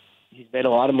 and he's made a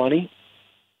lot of money.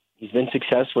 He's been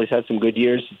successful. He's had some good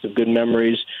years, some good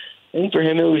memories. I think for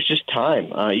him it was just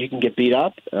time. You can get beat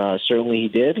up. Certainly he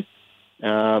did,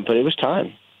 but it was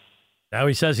time. Now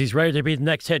he says he's ready to be the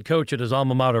next head coach at his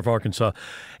alma mater of Arkansas.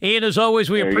 Ian, as always,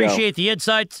 we appreciate the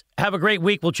insights. Have a great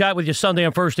week. We'll chat with you Sunday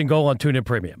on First and Goal on TuneIn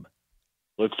Premium.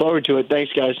 Look forward to it.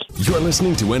 Thanks, guys. You're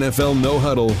listening to NFL No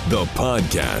Huddle, the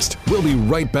podcast. We'll be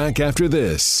right back after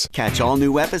this. Catch all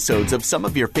new episodes of some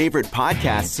of your favorite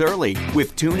podcasts early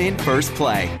with TuneIn First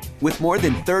Play. With more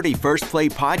than 30 First Play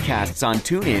podcasts on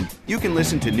TuneIn, you can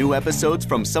listen to new episodes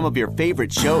from some of your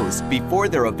favorite shows before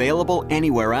they're available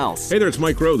anywhere else. Hey there, it's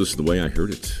Mike Rowe. This is The Way I Heard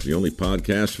It, the only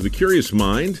podcast for the curious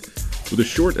mind with a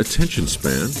short attention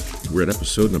span. We're at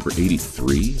episode number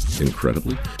 83,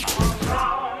 incredibly.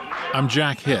 I'm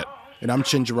Jack Hitt. And I'm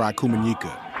Chinjarai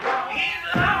Kumanyika.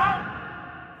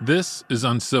 This is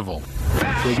Uncivil,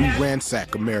 where we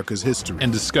ransack America's history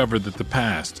and discover that the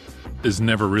past is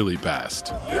never really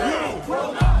past.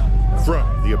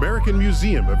 From the American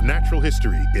Museum of Natural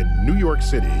History in New York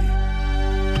City,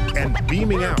 and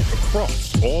beaming out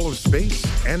across all of space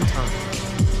and time,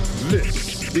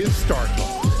 this is Star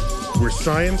Talk, where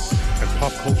science and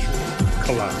pop culture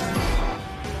collide.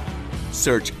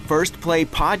 Search First Play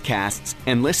Podcasts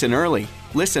and listen early,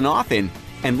 listen often,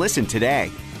 and listen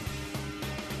today.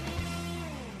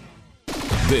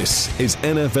 This is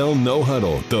NFL No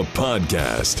Huddle, the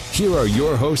podcast. Here are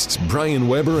your hosts, Brian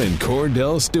Weber and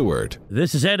Cordell Stewart.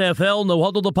 This is NFL No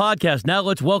Huddle, the podcast. Now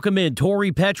let's welcome in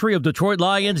Tori Petrie of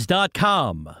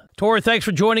DetroitLions.com. Tori, thanks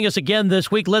for joining us again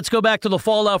this week. Let's go back to the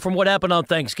fallout from what happened on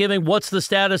Thanksgiving. What's the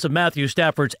status of Matthew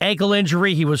Stafford's ankle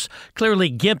injury? He was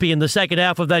clearly gimpy in the second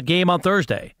half of that game on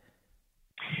Thursday.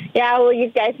 Yeah, well,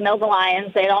 you guys know the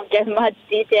Lions. They don't give much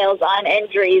details on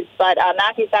injuries, but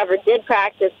Matthew Stafford did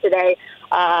practice today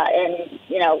and,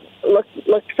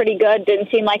 looked pretty good. Didn't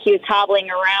seem like he was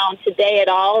hobbling around today at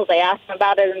all. They asked him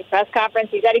about it in the press conference.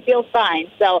 He said he feels fine.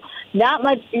 So not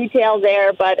much detail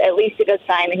there, but at least a good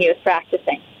sign that he was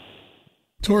practicing.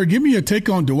 Tori, give me a take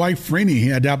on Dwight Freeney. He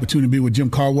had the opportunity to be with Jim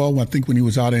Caldwell, I think, when he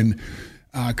was out in,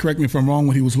 correct me if I'm wrong,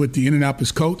 when he was with the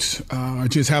Indianapolis Colts.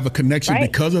 Just have a connection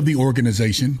because of the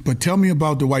organization. But tell me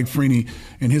about Dwight Freeney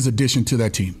and his addition to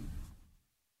that team.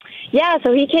 Yeah,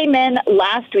 so he came in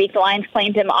last week. The Lions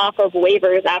claimed him off of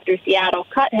waivers after Seattle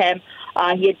cut him.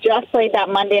 He had just played that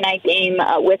Monday night game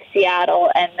with Seattle,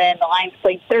 and then the Lions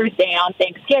played Thursday on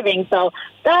Thanksgiving. So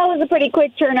that was a pretty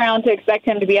quick turnaround to expect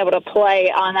him to be able to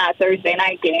play on that Thursday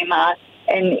night game. And,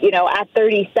 at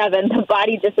 37, the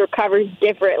body just recovers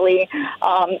differently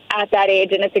at that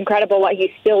age, and it's incredible what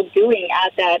he's still doing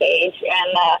at that age.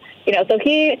 And, so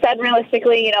he said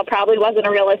realistically, probably wasn't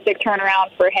a realistic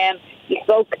turnaround for him. He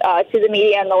spoke to the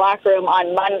media in the locker room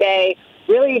on Monday,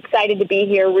 really excited to be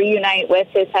here, reunite with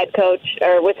his head coach,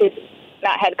 or with his,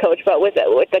 not head coach, but with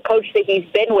the coach that he's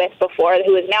been with before,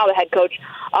 who is now the head coach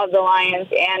of the Lions.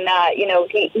 And,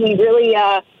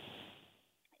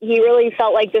 he really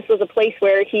felt like this was a place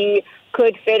where he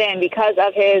could fit in because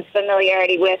of his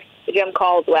familiarity with Jim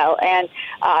Caldwell, and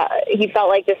he felt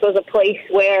like this was a place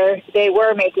where they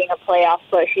were making a playoff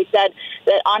push. He said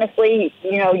that honestly,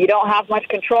 you don't have much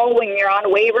control when you're on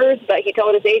waivers, but he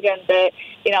told his agent that,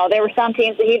 there were some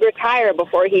teams that he'd retire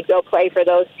before he'd go play for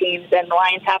those teams, and the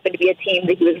Lions happened to be a team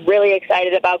that he was really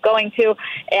excited about going to,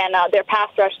 and their pass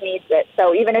rush needs it.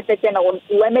 So even if it's in a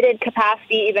limited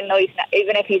capacity, even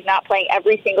if he's not playing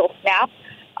every single snap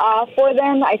for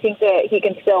them, I think that he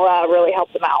can still really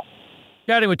help them out.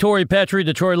 Chatting with Tori Petry,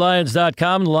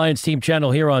 DetroitLions.com, the Lions team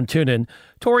channel here on TuneIn.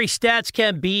 Tori, stats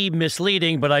can be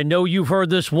misleading, but I know you've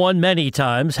heard this one many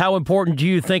times. How important do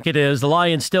you think it is the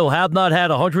Lions still have not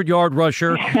had a 100-yard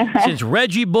rusher since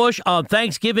Reggie Bush on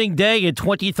Thanksgiving Day in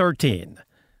 2013?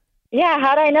 Yeah,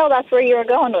 how'd I know that's where you were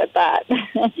going with that?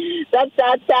 that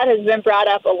stat has been brought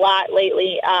up a lot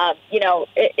lately.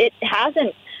 It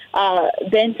hasn't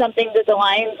been something that the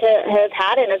Lions have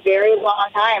had in a very long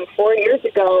time, 4 years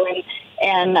ago,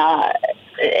 and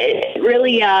it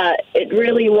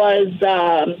really was.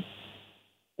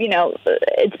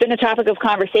 It's been a topic of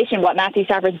conversation what Matthew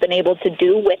Stafford's been able to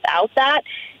do without that,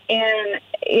 and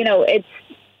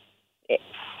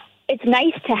it's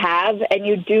nice to have, and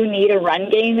you do need a run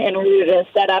game in order to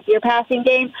set up your passing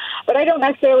game, but I don't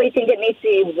necessarily think it needs to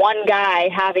be one guy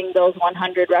having those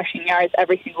 100 rushing yards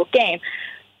every single game.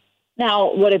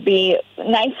 Now, would it be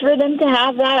nice for them to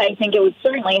have that? I think it would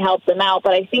certainly help them out,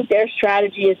 but I think their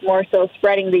strategy is more so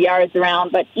spreading the yards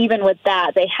around. But even with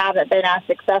that, they haven't been as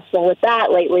successful with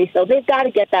that lately. So they've got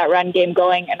to get that run game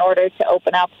going in order to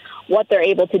open up what they're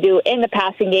able to do in the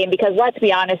passing game, because let's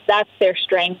be honest, that's their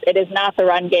strength. It is not the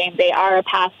run game. They are a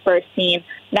pass-first team.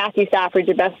 Matthew Stafford's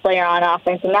your best player on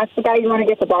offense, and that's the guy you want to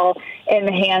get the ball in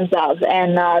the hands of.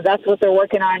 And that's what they're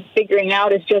working on figuring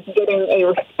out, is just getting a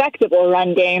respectable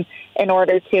run game in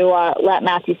order to let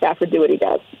Matthew Stafford do what he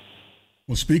does.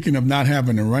 Well, speaking of not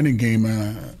having a running game,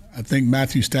 I think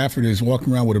Matthew Stafford is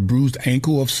walking around with a bruised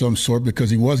ankle of some sort, because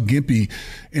he was gimpy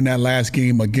in that last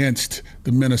game against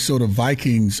the Minnesota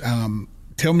Vikings.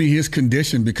 Tell me his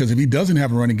condition, because if he doesn't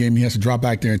have a running game, he has to drop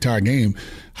back their entire game.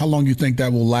 How long do you think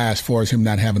that will last, as far as him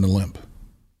not having a limp?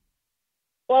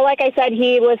 Well, like I said,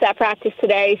 he was at practice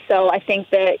today, so I think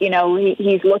that,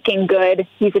 he's looking good.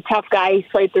 He's a tough guy. He's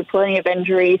played through plenty of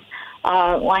injuries.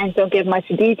 Lions don't give much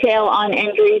detail on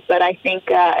injuries, but I think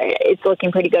it's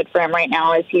looking pretty good for him right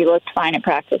now, as he looked fine at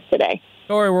practice today.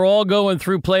 Tori, we're all going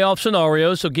through playoff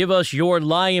scenarios, so give us your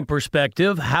Lion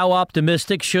perspective. How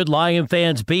optimistic should Lion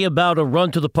fans be about a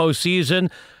run to the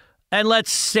postseason? And let's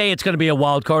say it's going to be a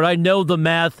wild card. I know the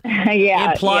math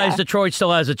implies Detroit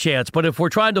still has a chance, but if we're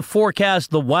trying to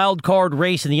forecast the wild card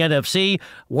race in the NFC,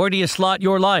 where do you slot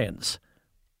your Lions?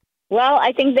 Well,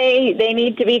 I think they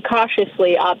need to be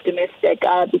cautiously optimistic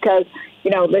because,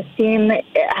 this team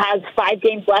has 5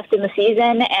 games left in the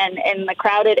season, and in the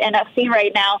crowded NFC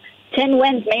right now, 10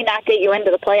 wins may not get you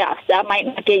into the playoffs. That might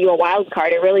not get you a wild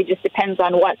card. It really just depends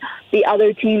on what the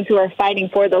other teams who are fighting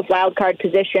for those wild card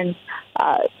positions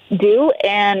do,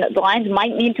 and the Lions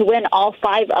might need to win all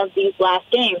 5 of these last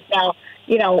games. Now,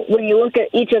 when you look at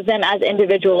each of them as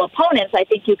individual opponents, I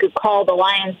think you could call the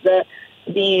Lions a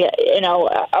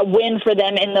win for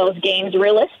them in those games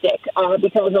realistic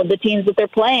because of the teams that they're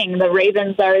playing. The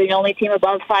Ravens are the only team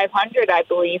above 500, I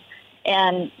believe.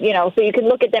 And, so you can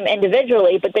look at them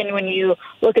individually, but then when you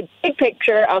look at the big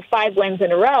picture of 5 wins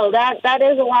in a row, that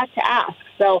is a lot to ask.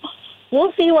 So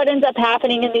we'll see what ends up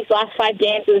happening in these last 5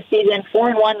 games of the season.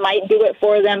 4-1 might do it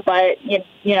for them, but,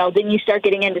 then you start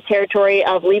getting into territory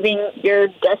of leaving your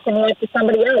destiny up to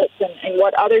somebody else and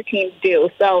what other teams do.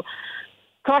 So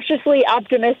cautiously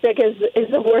optimistic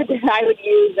is the word that I would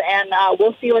use, and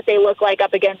we'll see what they look like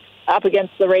up against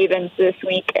the Ravens this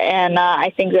week, and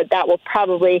I think that will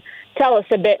probably tell us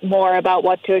a bit more about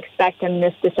what to expect in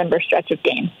this December stretch of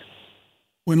games.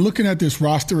 When looking at this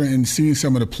roster and seeing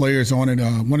some of the players on it,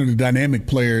 one of the dynamic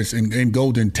players in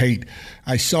Golden Tate,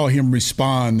 I saw him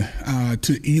respond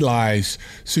to Eli's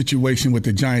situation with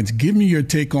the Giants. Give me your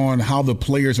take on how the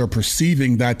players are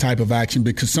perceiving that type of action,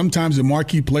 because sometimes the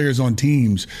marquee players on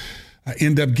teams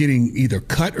end up getting either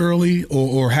cut early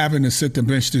or having to sit the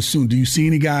bench too soon. Do you see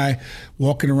any guy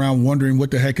walking around wondering what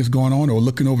the heck is going on, or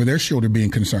looking over their shoulder being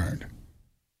concerned?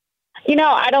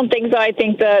 I don't think so. I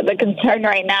think the concern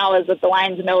right now is that the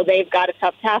Lions know they've got a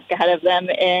tough task ahead of them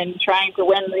in trying to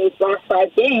win these last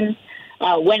 5 games,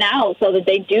 win out so that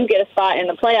they do get a spot in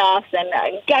the playoffs. And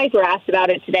guys were asked about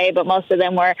it today, but most of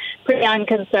them were pretty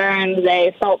unconcerned.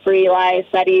 They felt for Eli,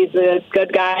 said he's a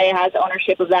good guy, has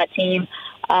ownership of that team,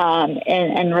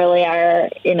 and really are,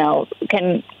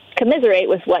 can commiserate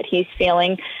with what he's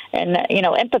feeling and,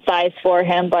 empathize for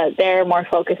him, but they're more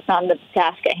focused on the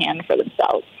task at hand for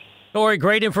themselves. Torey,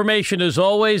 great information as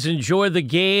always. Enjoy the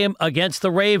game against the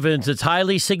Ravens. It's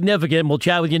highly significant. We'll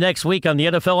chat with you next week on the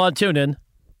NFL on TuneIn.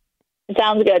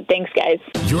 Sounds good. Thanks, guys.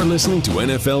 You're listening to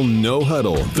NFL No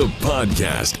Huddle, the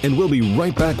podcast, and we'll be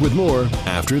right back with more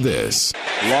after this.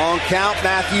 Long count.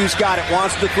 Matthews got it.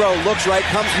 Wants to throw. Looks right.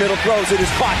 Comes middle. Throws. It is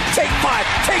caught. Take 5.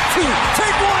 Take 2.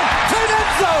 Take 1. To the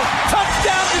end zone.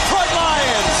 Touchdown, Detroit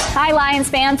Lions. Hi, Lions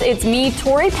fans. It's me,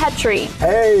 Tori Petrie.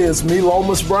 Hey, it's me,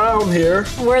 Lomas Brown here.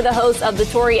 We're the hosts of the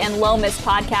Tori and Lomas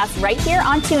podcast right here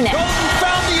on TuneIn. Golden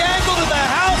found the angle to the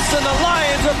house, and the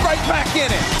Lions are right back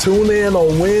in it. Tune in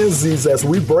on Wednesdays as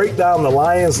we break down the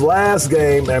Lions' last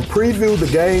game and preview the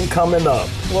game coming up.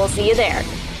 We'll see you there.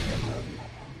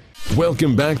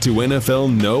 Welcome back to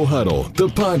NFL No Huddle, the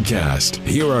podcast.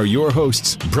 Here are your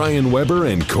hosts, Brian Weber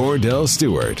and Cordell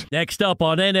Stewart. Next up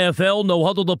on NFL No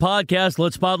Huddle, the podcast,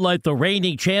 let's spotlight the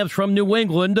reigning champs from New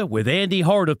England with Andy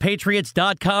Hart of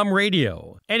Patriots.com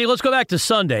radio. Andy, let's go back to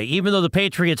Sunday. Even though the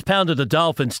Patriots pounded the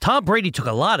Dolphins, Tom Brady took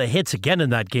a lot of hits again in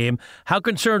that game. How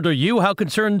concerned are you? How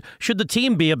concerned should the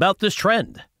team be about this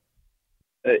trend?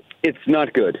 It's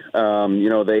not good.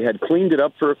 They had cleaned it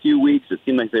up for a few weeks. It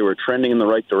seemed like they were trending in the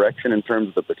right direction in terms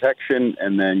of the protection.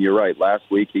 And then you're right. Last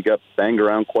week he got banged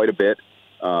around quite a bit.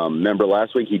 Remember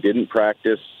last week he didn't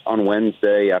practice on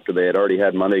Wednesday after they had already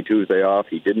had Monday, Tuesday off.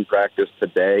 He didn't practice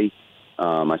today.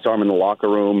 I saw him in the locker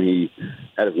room. He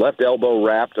had his left elbow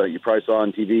wrapped. You probably saw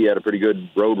on TV. He had a pretty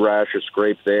good road rash or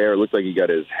scrape there. It looked like he got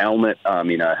his helmet.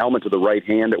 A helmet to the right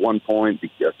hand at one point.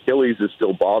 The Achilles is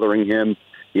still bothering him.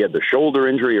 He had the shoulder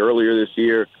injury earlier this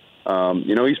year.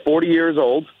 He's 40 years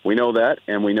old. We know that,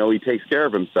 and we know he takes care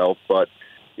of himself. But,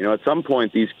 at some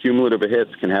point, these cumulative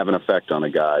hits can have an effect on a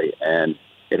guy. And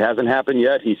it hasn't happened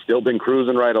yet. He's still been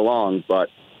cruising right along. But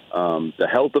the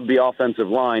health of the offensive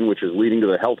line, which is leading to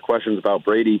the health questions about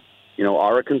Brady,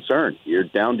 are a concern. You're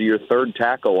down to your third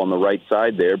tackle on the right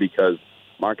side there because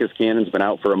Marcus Cannon's been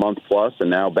out for a month plus, and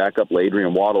now backup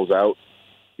Adrian Waddle's out.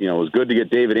 It was good to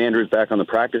get David Andrews back on the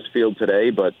practice field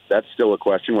today, but that's still a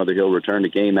question whether he'll return to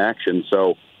game action.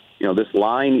 So, this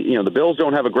line, the Bills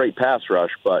don't have a great pass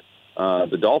rush, but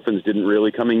the Dolphins didn't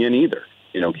really coming in either.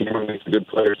 Cameron's a good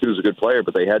player, Sue's a good player,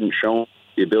 but they hadn't shown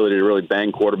the ability to really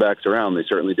bang quarterbacks around. They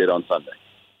certainly did on Sunday.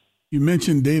 You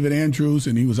mentioned David Andrews,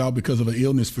 and he was out because of an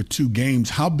illness for 2 games.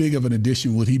 How big of an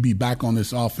addition would he be back on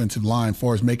this offensive line as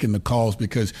far as making the calls?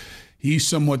 Because he's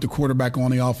somewhat the quarterback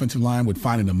on the offensive line with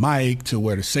finding the mic to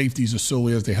where the safeties are so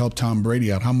is to help Tom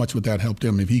Brady out. How much would that help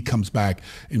them if he comes back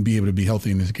and be able to be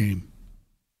healthy in this game?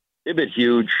 It's been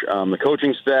huge. The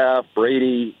coaching staff,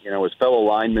 Brady, his fellow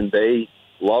linemen, they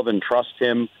love and trust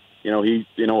him. He's,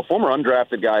 a former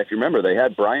undrafted guy. If you remember, they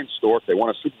had Brian Stork. They won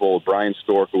a Super Bowl with Brian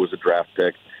Stork, who was a draft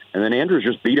pick. And then Andrews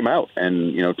just beat him out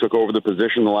and, took over the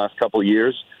position the last couple of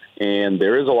years. And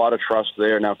there is a lot of trust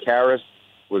there. Now, Karras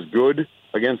was good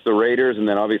against the Raiders, and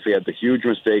then obviously had the huge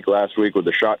mistake last week with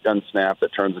the shotgun snap that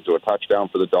turns into a touchdown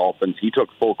for the Dolphins. He took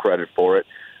full credit for it.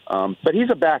 But he's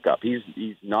a backup. He's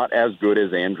not as good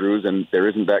as Andrews, and there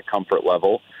isn't that comfort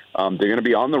level. They're going to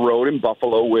be on the road in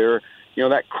Buffalo where,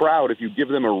 that crowd, if you give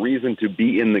them a reason to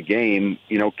be in the game,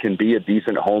 can be a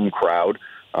decent home crowd.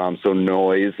 So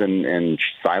noise and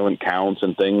silent counts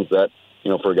and things that,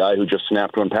 for a guy who just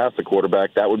snapped one past the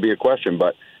quarterback, that would be a question.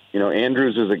 But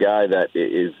Andrews is a guy that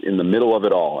is in the middle of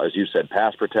it all. As you said,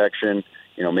 pass protection,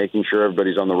 making sure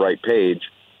everybody's on the right page.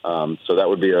 So that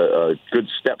would be a good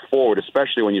step forward,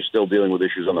 especially when you're still dealing with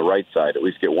issues on the right side. At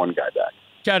least get one guy back.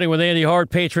 Chatting with Andy Hart,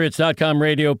 Patriots.com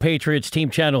radio, Patriots team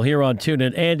channel here on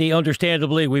TuneIn. Andy,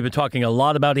 understandably, we've been talking a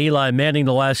lot about Eli Manning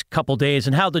the last couple days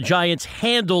and how the Giants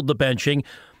handled the benching,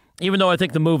 even though I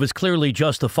think the move is clearly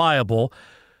justifiable.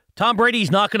 Tom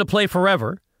Brady's not going to play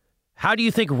forever. How do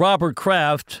you think Robert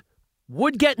Kraft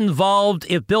would get involved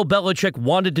if Bill Belichick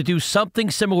wanted to do something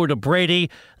similar to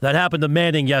Brady that happened to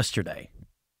Manning yesterday?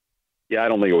 Yeah, I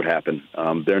don't think it would happen.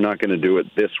 They're not going to do it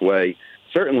this way.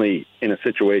 Certainly in a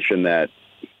situation that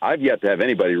I've yet to have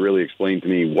anybody really explain to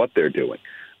me what they're doing.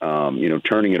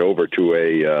 Turning it over to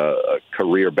a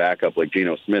career backup like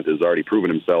Geno Smith has already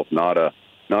proven himself not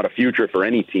a future for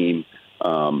any team.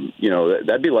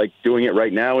 That'd be like doing it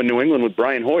right now in New England with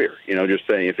Brian Hoyer. Just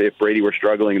saying if Brady were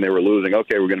struggling and they were losing,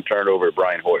 okay, we're going to turn it over to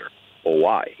Brian Hoyer. Well,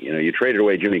 why? You traded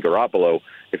away Jimmy Garoppolo.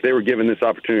 If they were given this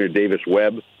opportunity to Davis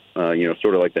Webb,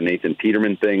 sort of like the Nathan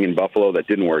Peterman thing in Buffalo, that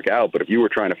didn't work out. But if you were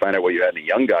trying to find out what you had in a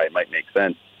young guy, it might make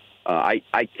sense.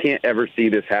 I can't ever see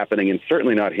this happening, and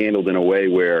certainly not handled in a way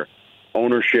where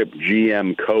ownership,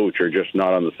 GM, coach are just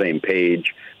not on the same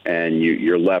page, and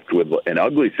you're left with an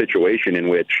ugly situation in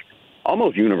which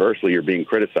almost universally you're being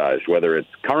criticized, whether it's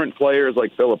current players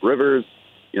like Phillip Rivers,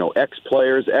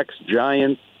 ex-players,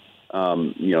 ex-Giants,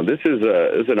 This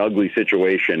is an ugly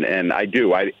situation, and I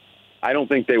don't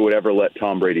think they would ever let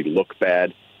Tom Brady look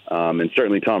bad. And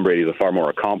certainly Tom Brady is a far more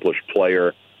accomplished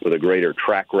player with a greater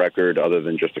track record there's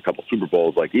than just a couple Super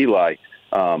Bowls like Eli.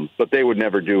 But they would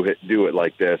never do it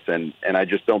like this, and I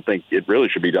just don't think it really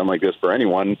should be done like this for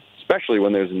anyone, especially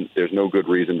when there's no good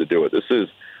reason to do it. This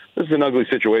is an ugly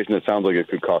situation that sounds like it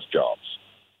could cost jobs.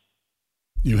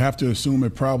 You have to assume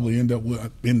it probably end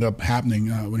up happening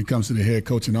when it comes to the head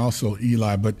coach and also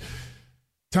Eli. But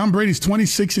Tom Brady's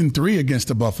 26-3 against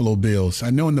the Buffalo Bills. I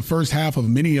know in the first half of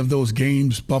many of those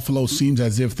games, Buffalo seems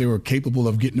as if they were capable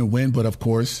of getting a win, but of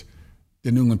course,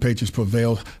 the New England Patriots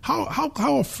prevailed.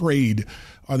 How afraid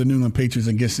are the New England Patriots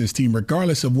against this team,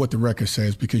 regardless of what the record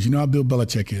says? Because you know how Bill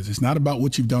Belichick is. It's not about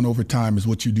what you've done over time, it's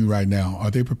what you do right now. Are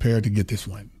they prepared to get this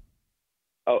win?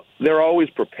 Oh, they're always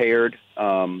prepared,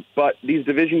 but these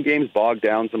division games bog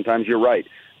down. Sometimes you're right.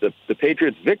 The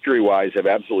Patriots, victory-wise, have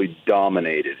absolutely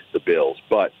dominated the Bills,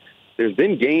 but there's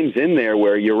been games in there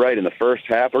where you're right in the first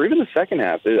half or even the second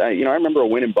half. I remember a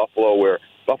win in Buffalo where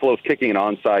Buffalo's kicking an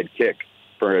onside kick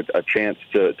for a chance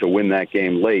to win that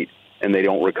game late, and they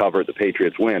don't recover it. The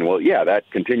Patriots win. Well, yeah,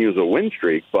 that continues a win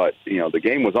streak, but the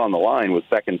game was on the line with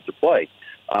seconds to play.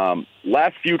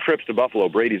 Last few trips to Buffalo,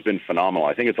 Brady's been phenomenal.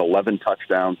 I think it's 11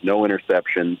 touchdowns, no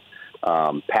interceptions,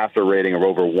 passer rating of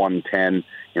over 110,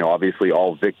 obviously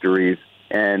all victories.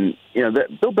 And,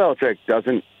 Bill Belichick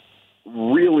doesn't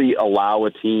really allow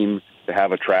a team to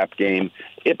have a trap game.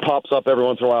 It pops up every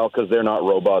once in a while because they're not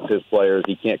robots, his players.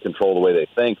 He can't control the way they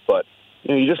think. But,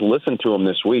 you just listen to him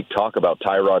this week talk about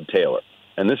Tyrod Taylor.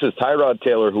 And this is Tyrod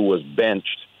Taylor who was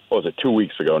benched, 2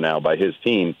 weeks ago now by his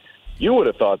team. You would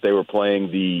have thought they were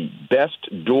playing the best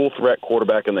dual-threat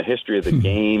quarterback in the history of the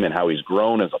game and how he's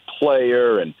grown as a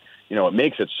player. And, it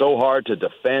makes it so hard to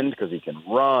defend because he can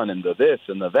run and the this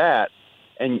and the that.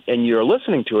 And you're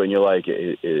listening to it and you're like,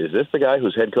 is this the guy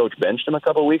whose head coach benched him a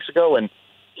couple of weeks ago? And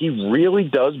he really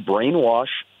does brainwash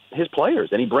his players.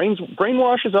 And he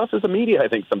brainwashes us as a media, I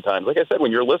think, sometimes. Like I said,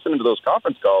 when you're listening to those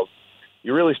conference calls,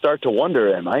 you really start to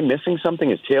wonder, am I missing something?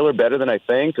 Is Taylor better than I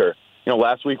think? Or,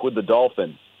 last week with the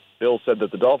Dolphins, Bill said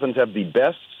that the Dolphins have the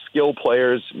best skill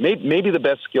players, maybe the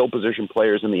best skill position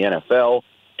players in the NFL,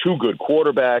 2 good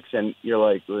quarterbacks, and you're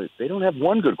like, they don't have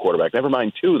 1 good quarterback, never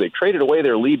mind 2. They traded away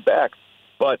their lead back,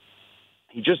 but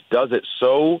he just does it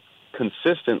so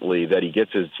consistently that he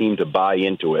gets his team to buy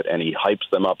into it, and he hypes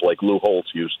them up like Lou Holtz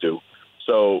used to.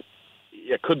 So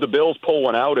could the Bills pull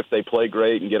one out if they play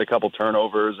great and get a couple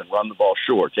turnovers and run the ball?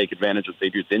 Sure, take advantage of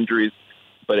Patriots' injuries.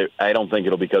 But I don't think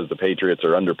it'll because the Patriots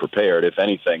are underprepared. If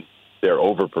anything, they're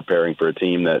over-preparing for a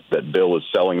team that Bill is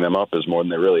selling them up as more than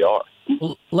they really are.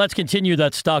 Well, let's continue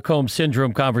that Stockholm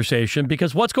Syndrome conversation,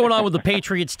 because what's going on with the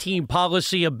Patriots team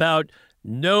policy about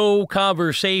no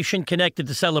conversation connected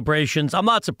to celebrations? I'm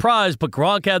not surprised, but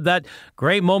Gronk had that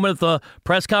great moment at the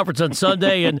press conference on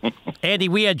Sunday. And, Andy,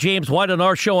 we had James White on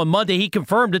our show on Monday. He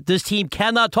confirmed that this team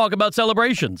cannot talk about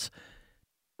celebrations.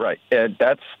 Right.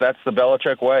 That's the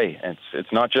Belichick way.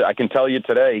 It's not just, I can tell you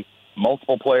today,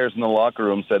 multiple players in the locker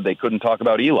room said they couldn't talk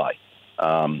about Eli.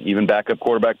 Even backup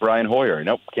quarterback Brian Hoyer.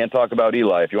 Nope, can't talk about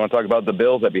Eli. If you want to talk about the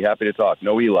Bills, I'd be happy to talk.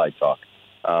 No Eli talk.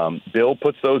 Bill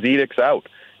puts those edicts out,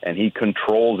 and he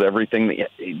controls everything.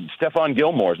 Stephon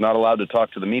Gilmore is not allowed to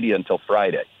talk to the media until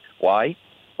Friday. Why?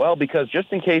 Well, because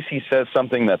just in case he says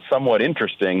something that's somewhat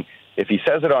interesting, if he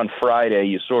says it on Friday,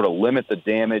 you sort of limit the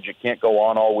damage. It can't go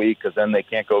on all week because then they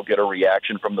can't go get a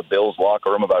reaction from the Bills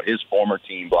locker room about his former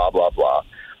team, blah, blah, blah.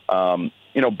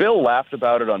 Bill laughed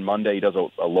about it on Monday. He does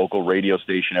a local radio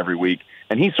station every week,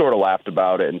 and he sort of laughed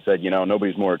about it and said,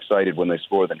 nobody's more excited when they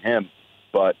score than him.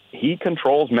 But he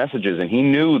controls messages, and he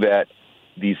knew that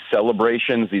these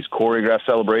celebrations, these choreographed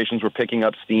celebrations were picking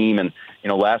up steam. And,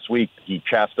 last week he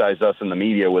chastised us in the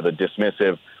media with a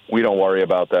dismissive, we don't worry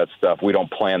about that stuff. We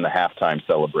don't plan the halftime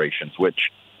celebrations,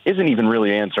 which isn't even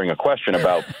really answering a question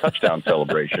about touchdown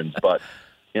celebrations. But,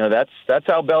 that's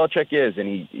how Belichick is. And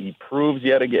he proves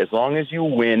yet again, as long as you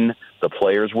win, the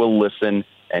players will listen,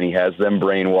 and he has them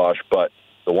brainwashed. But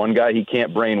the one guy he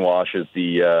can't brainwash is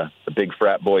the big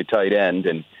frat boy tight end.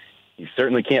 And he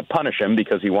certainly can't punish him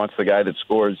because he wants the guy that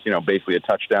scores, basically a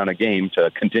touchdown a game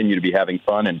to continue to be having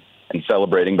fun and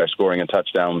celebrating by scoring a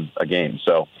touchdown a game.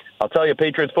 So I'll tell you,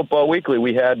 Patriots Football Weekly,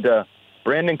 we had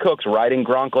Brandon Cooks riding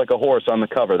Gronk like a horse on the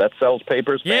cover. That sells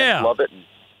papers. Fans love it.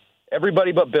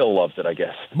 Everybody but Bill loves it, I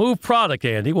guess. Move product,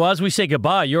 Andy. Well, as we say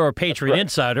goodbye, you're a Patriot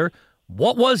insider.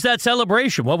 What was that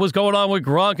celebration? What was going on with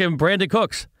Gronk and Brandon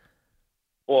Cooks?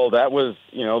 Well, that was,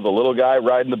 the little guy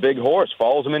riding the big horse,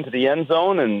 follows him into the end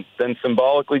zone and then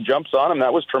symbolically jumps on him.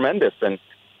 That was tremendous. And,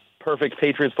 perfect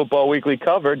Patriots Football Weekly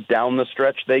cover. Down the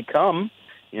stretch they come.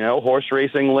 Horse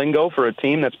racing lingo for a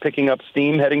team that's picking up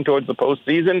steam heading towards the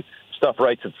postseason. Stuff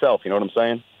writes itself. You know what I'm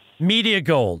saying? Media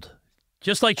gold.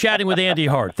 Just like chatting with Andy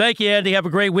Hart. Thank you, Andy. Have a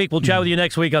great week. We'll chat with you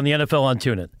next week on the NFL on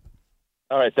TuneIn.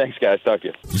 All right. Thanks, guys. Talk to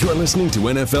you. You're listening to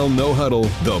NFL No Huddle,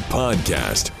 the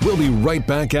podcast. We'll be right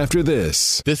back after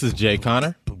this. This is Jay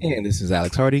Connor. And this is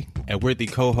Alex Hardy. And we're the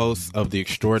co-hosts of The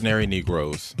Extraordinary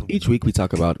Negroes. Each week we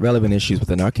talk about relevant issues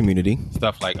within our community.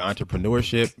 Stuff like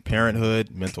entrepreneurship,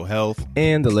 parenthood, mental health.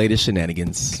 And the latest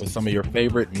shenanigans. With some of your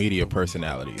favorite media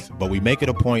personalities. But we make it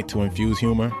a point to infuse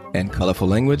humor. And colorful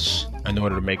language. In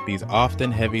order to make these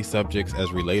often heavy subjects as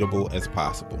relatable as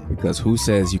possible. Because who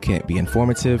says you can't be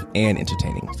informative and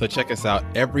entertaining? So check us out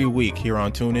every week here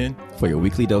on TuneIn. For your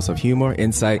weekly dose of humor,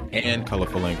 insight, and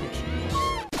colorful language.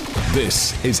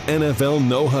 This is NFL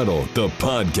No Huddle, the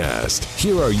podcast.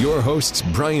 Here are your hosts,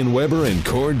 Brian Weber and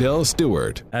Cordell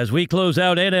Stewart. As we close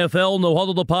out NFL No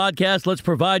Huddle, the podcast, let's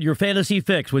provide your fantasy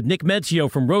fix with Nick Metzio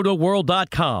from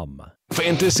RotoWorld.com.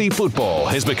 Fantasy football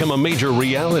has become a major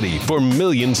reality for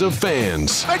millions of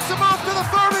fans. Makes him off to the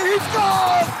 30. He's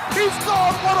gone. He's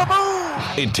gone. What a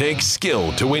move. It takes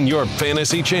skill to win your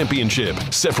fantasy championship,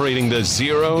 separating the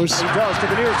zeros. He does to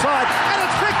the near side, and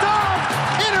it's picked off.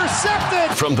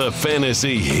 Intercepted. From the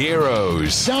fantasy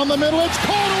heroes. Down the middle, it's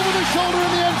caught over the shoulder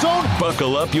in the end zone.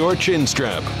 Buckle up your chin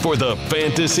strap for the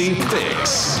Fantasy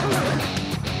Fix.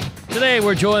 Today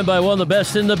we're joined by one of the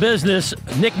best in the business,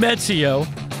 Nick Metzio,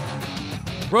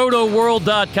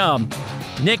 RotoWorld.com.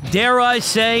 Nick, dare I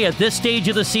say, at this stage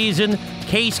of the season,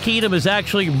 Case Keenum is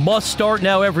actually must start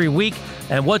now every week.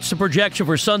 And what's the projection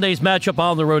for Sunday's matchup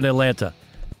on the road in Atlanta?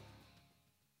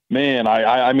 Man,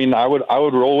 I mean, I would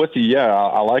roll with you. Yeah,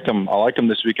 I like him. I like him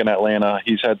this week in Atlanta.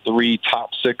 He's had 3 top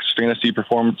 6 fantasy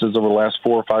performances over the last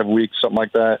 4 or 5 weeks, something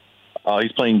like that.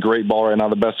 He's playing great ball right now,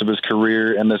 the best of his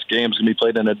career. And this game's going to be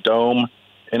played in a dome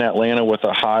in Atlanta with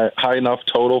a high enough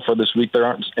total for this week. There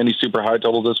aren't any super high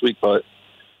totals this week, but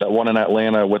that one in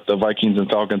Atlanta with the Vikings and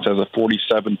Falcons has a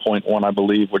 47.1, I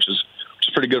believe, which is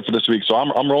pretty good for this week. So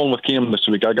I'm rolling with Keenum this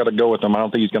week. I got to go with him. I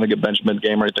don't think he's going to get benched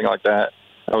mid-game or anything like that.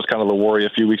 That was kind of the worry a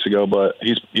few weeks ago, but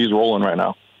he's rolling right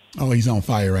now. Oh, he's on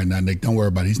fire right now, Nick. Don't worry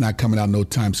about it. He's not coming out no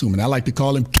time soon. And I like to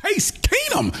call him Case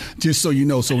Keenum, just so you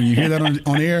know. So when you hear that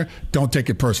on air, don't take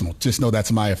it personal. Just know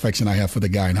that's my affection I have for the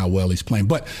guy and how well he's playing.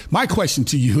 But my question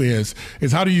to you is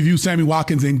how do you view Sammy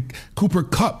Watkins and Cooper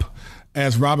Kupp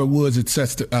as Robert Woods is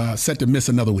set to miss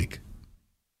another week?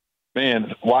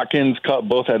 Man, Watkins, Kupp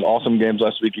both had awesome games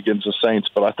last week against the Saints,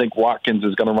 but I think Watkins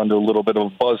is going to run to a little bit of a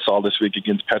buzzsaw this week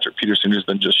against Patrick Peterson, who's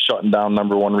been just shutting down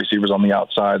number 1 receivers on the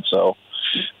outside. So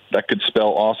that could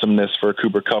spell awesomeness for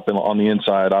Cooper Kupp on the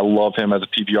inside. I love him as a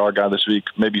PPR guy this week.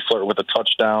 Maybe flirt with a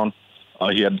touchdown.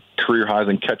 He had career highs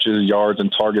in catches, yards, and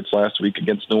targets last week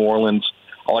against New Orleans.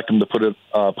 I like him to put it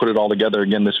all together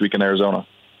again this week in Arizona.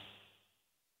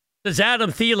 As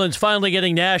Adam Thielen's finally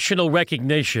getting national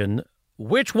recognition,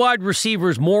 which wide receiver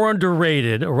is more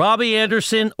underrated, Robbie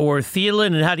Anderson or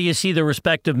Thielen, and how do you see the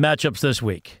respective matchups this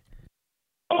week?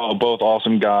 Oh, both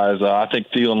awesome guys. I think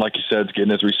Thielen, like you said, is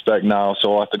getting his respect now,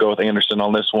 so I'll have to go with Anderson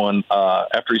on this one.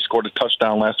 After he scored a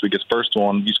touchdown last week, his first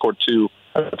one, he scored 2.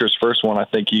 After his first one, I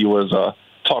think he was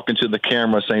talking to the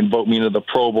camera saying, vote me into the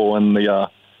Pro Bowl, and the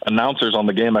announcers on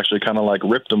the game actually kind of like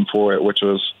ripped him for it, which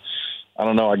was, I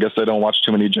don't know, I guess they don't watch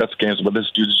too many Jets games, but this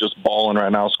dude's just balling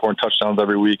right now, scoring touchdowns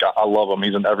every week. I love him.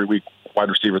 He's an every week wide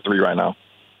receiver 3 right now.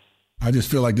 I just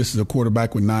feel like this is a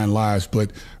quarterback with 9 lives,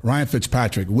 but Ryan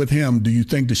Fitzpatrick, with him, do you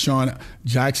think Deshaun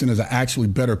Jackson is an actually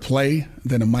better play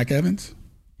than a Mike Evans?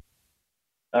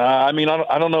 I mean,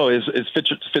 I don't know. Is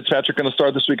Fitzpatrick going to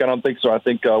start this week? I don't think so. I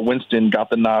think Winston got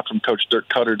the nod from Coach Dirk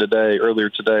Cutter earlier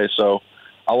today, so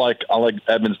I like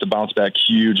Evans to bounce back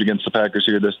huge against the Packers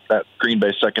here. That Green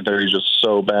Bay secondary is just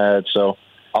so bad. So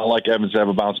I like Evans to have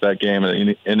a bounce back game,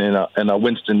 and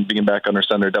Winston being back under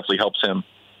center definitely helps him.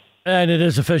 And it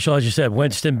is official, as you said,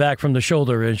 Winston back from the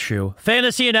shoulder issue.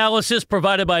 Fantasy analysis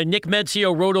provided by Nick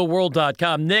Metzio,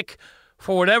 RotoWorld.com. Nick,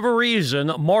 for whatever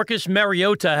reason, Marcus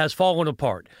Mariota has fallen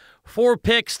apart. 4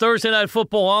 picks, Thursday Night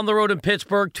Football on the road in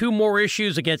Pittsburgh, 2 more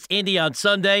issues against Indy on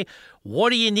Sunday. What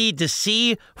do you need to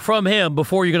see from him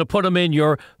before you're going to put him in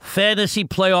your fantasy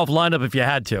playoff lineup if you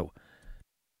had to?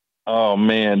 Oh,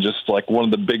 man, just like one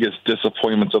of the biggest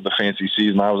disappointments of the fantasy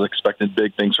season. I was expecting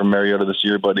big things from Mariota this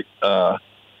year, but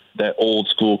that old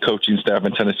school coaching staff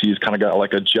in Tennessee has kind of got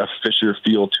like a Jeff Fisher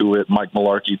feel to it. Mike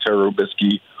Mularkey, Terry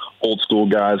Robisky, old school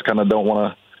guys kind of don't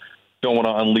want don't want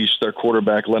to unleash their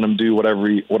quarterback, let him do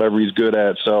whatever he's good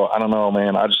at. So I don't know,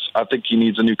 man. I think he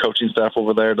needs a new coaching staff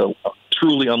over there to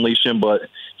truly unleash him. But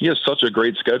he has such a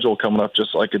great schedule coming up.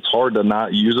 Just like it's hard to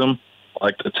not use him.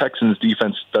 Like the Texans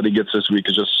defense that he gets this week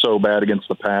is just so bad against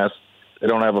the pass. They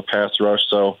don't have a pass rush.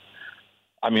 So,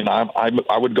 I mean,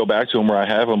 I would go back to him where I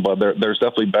have him, but there's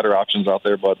definitely better options out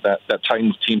there. But that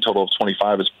Titans team total of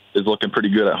 25 is looking pretty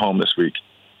good at home this week.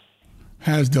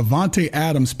 Has Davante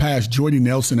Adams passed Jordy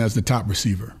Nelson as the top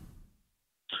receiver?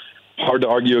 Hard to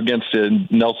argue against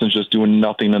it. Nelson's just doing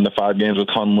nothing in the 5 games with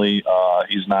Hundley.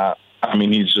 He's not. I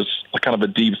mean, he's just kind of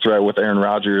a deep threat with Aaron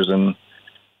Rodgers, and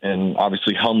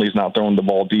obviously Hundley's not throwing the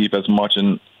ball deep as much.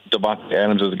 And Davante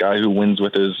Adams is a guy who wins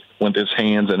with his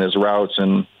hands and his routes,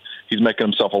 and he's making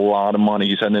himself a lot of money.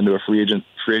 He's heading into a free agent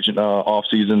off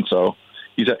season, so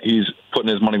he's putting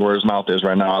his money where his mouth is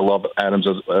right now. I love Adams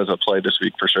as a play this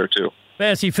week for sure too.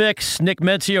 Fantasy Fix, Nick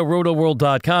Metzio,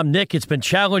 RotoWorld.com. Nick, it's been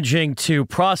challenging to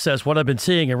process what I've been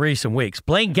seeing in recent weeks.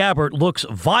 Blaine Gabbert looks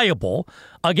viable,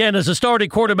 again, as a starting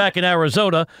quarterback in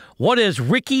Arizona. What has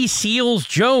Ricky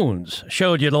Seals-Jones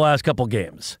showed you the last couple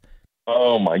games?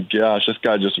 Oh, my gosh. This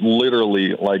guy just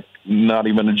literally, like, not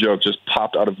even a joke, just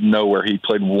popped out of nowhere. He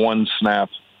played one snap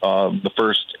the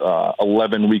first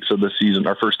 11 weeks of the season,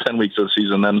 or first 10 weeks of the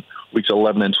season, then weeks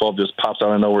 11 and 12 just pops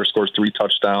out of nowhere, scores 3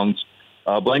 touchdowns.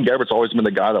 Blaine Gabbert's always been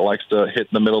the guy that likes to hit in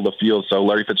the middle of the field, so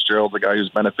Larry Fitzgerald's the guy who's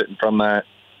benefiting from that.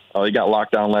 He got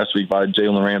locked down last week by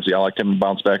Jalen Ramsey. I like him to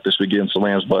bounce back this week against the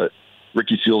Rams, but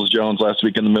Ricky Seals-Jones last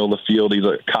week in the middle of the field, he's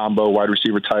a combo wide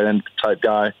receiver tight end type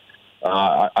guy.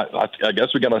 I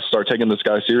guess we got to start taking this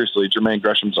guy seriously. Jermaine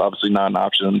Gresham's obviously not an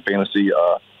option in fantasy,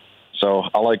 so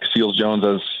I like Seals-Jones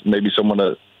as maybe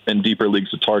someone in deeper leagues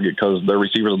to target because their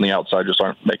receivers on the outside just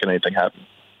aren't making anything happen.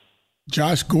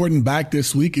 Josh Gordon back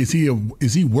this week. Is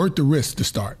he worth the risk to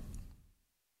start?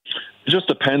 It just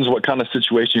depends what kind of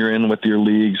situation you're in with your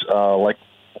leagues. Like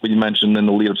we mentioned in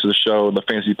the lead up to the show, the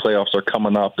fantasy playoffs are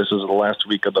coming up. This is the last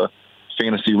week of the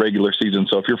fantasy regular season.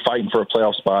 So if you're fighting for a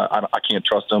playoff spot, I can't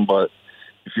trust him. But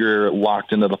if you're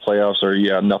locked into the playoffs or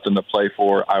you have nothing to play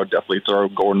for, I would definitely throw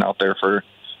Gordon out there for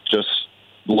just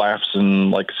laughs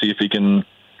and like see if he can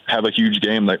have a huge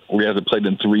game that he hasn't played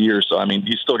in 3 years. So, I mean,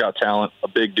 he's still got talent. A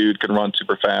big dude, can run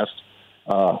super fast.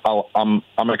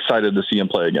 I'm excited to see him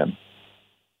play again.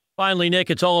 Finally, Nick,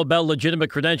 it's all about legitimate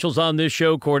credentials on this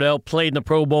show. Cordell played in the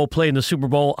Pro Bowl, played in the Super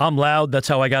Bowl. I'm loud. That's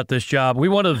how I got this job. We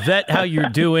want to vet how you're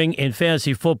doing in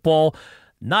fantasy football.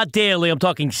 Not daily. I'm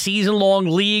talking season-long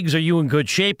leagues. Are you in good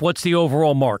shape? What's the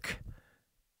overall mark?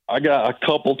 I got a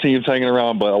couple teams hanging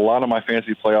around, but a lot of my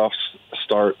fantasy playoffs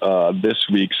start this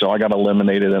week, so I got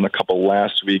eliminated in a couple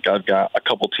last week. I've got a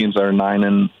couple teams that are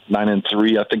 9-3,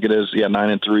 I think it is. Yeah,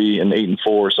 9-3 and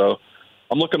 8-4. So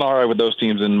I'm looking all right with those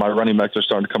teams, and my running backs are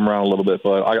starting to come around a little bit.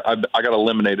 But I got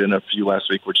eliminated in a few last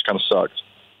week, which kind of sucks.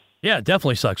 Yeah, it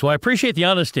definitely sucks. Well, I appreciate the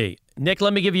honesty. Nick,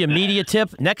 let me give you a media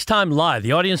tip. Next time live,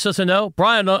 the audience doesn't know.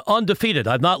 Brian, undefeated.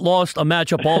 I've not lost a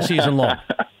matchup all season long.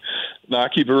 No, I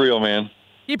keep it real, man.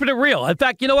 Keeping it real. In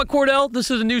fact, you know what, Cordell? This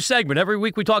is a new segment. Every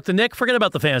week we talk to Nick. Forget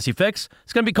about the Fantasy Fix.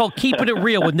 It's going to be called Keeping It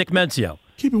Real with Nick Metzio.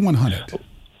 Keep it 100.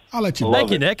 I'll let you.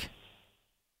 Thank you, Nick.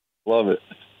 Love it.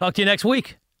 Talk to you next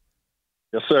week.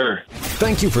 Yes, sir.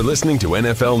 Thank you for listening to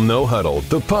NFL No Huddle,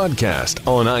 the podcast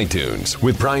on iTunes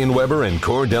with Brian Weber and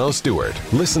Cordell Stewart.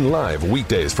 Listen live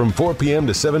weekdays from 4 p.m.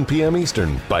 to 7 p.m.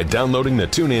 Eastern by downloading the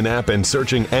TuneIn app and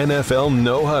searching NFL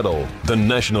No Huddle. The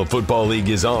National Football League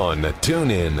is on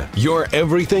TuneIn, your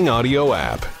everything audio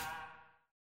app.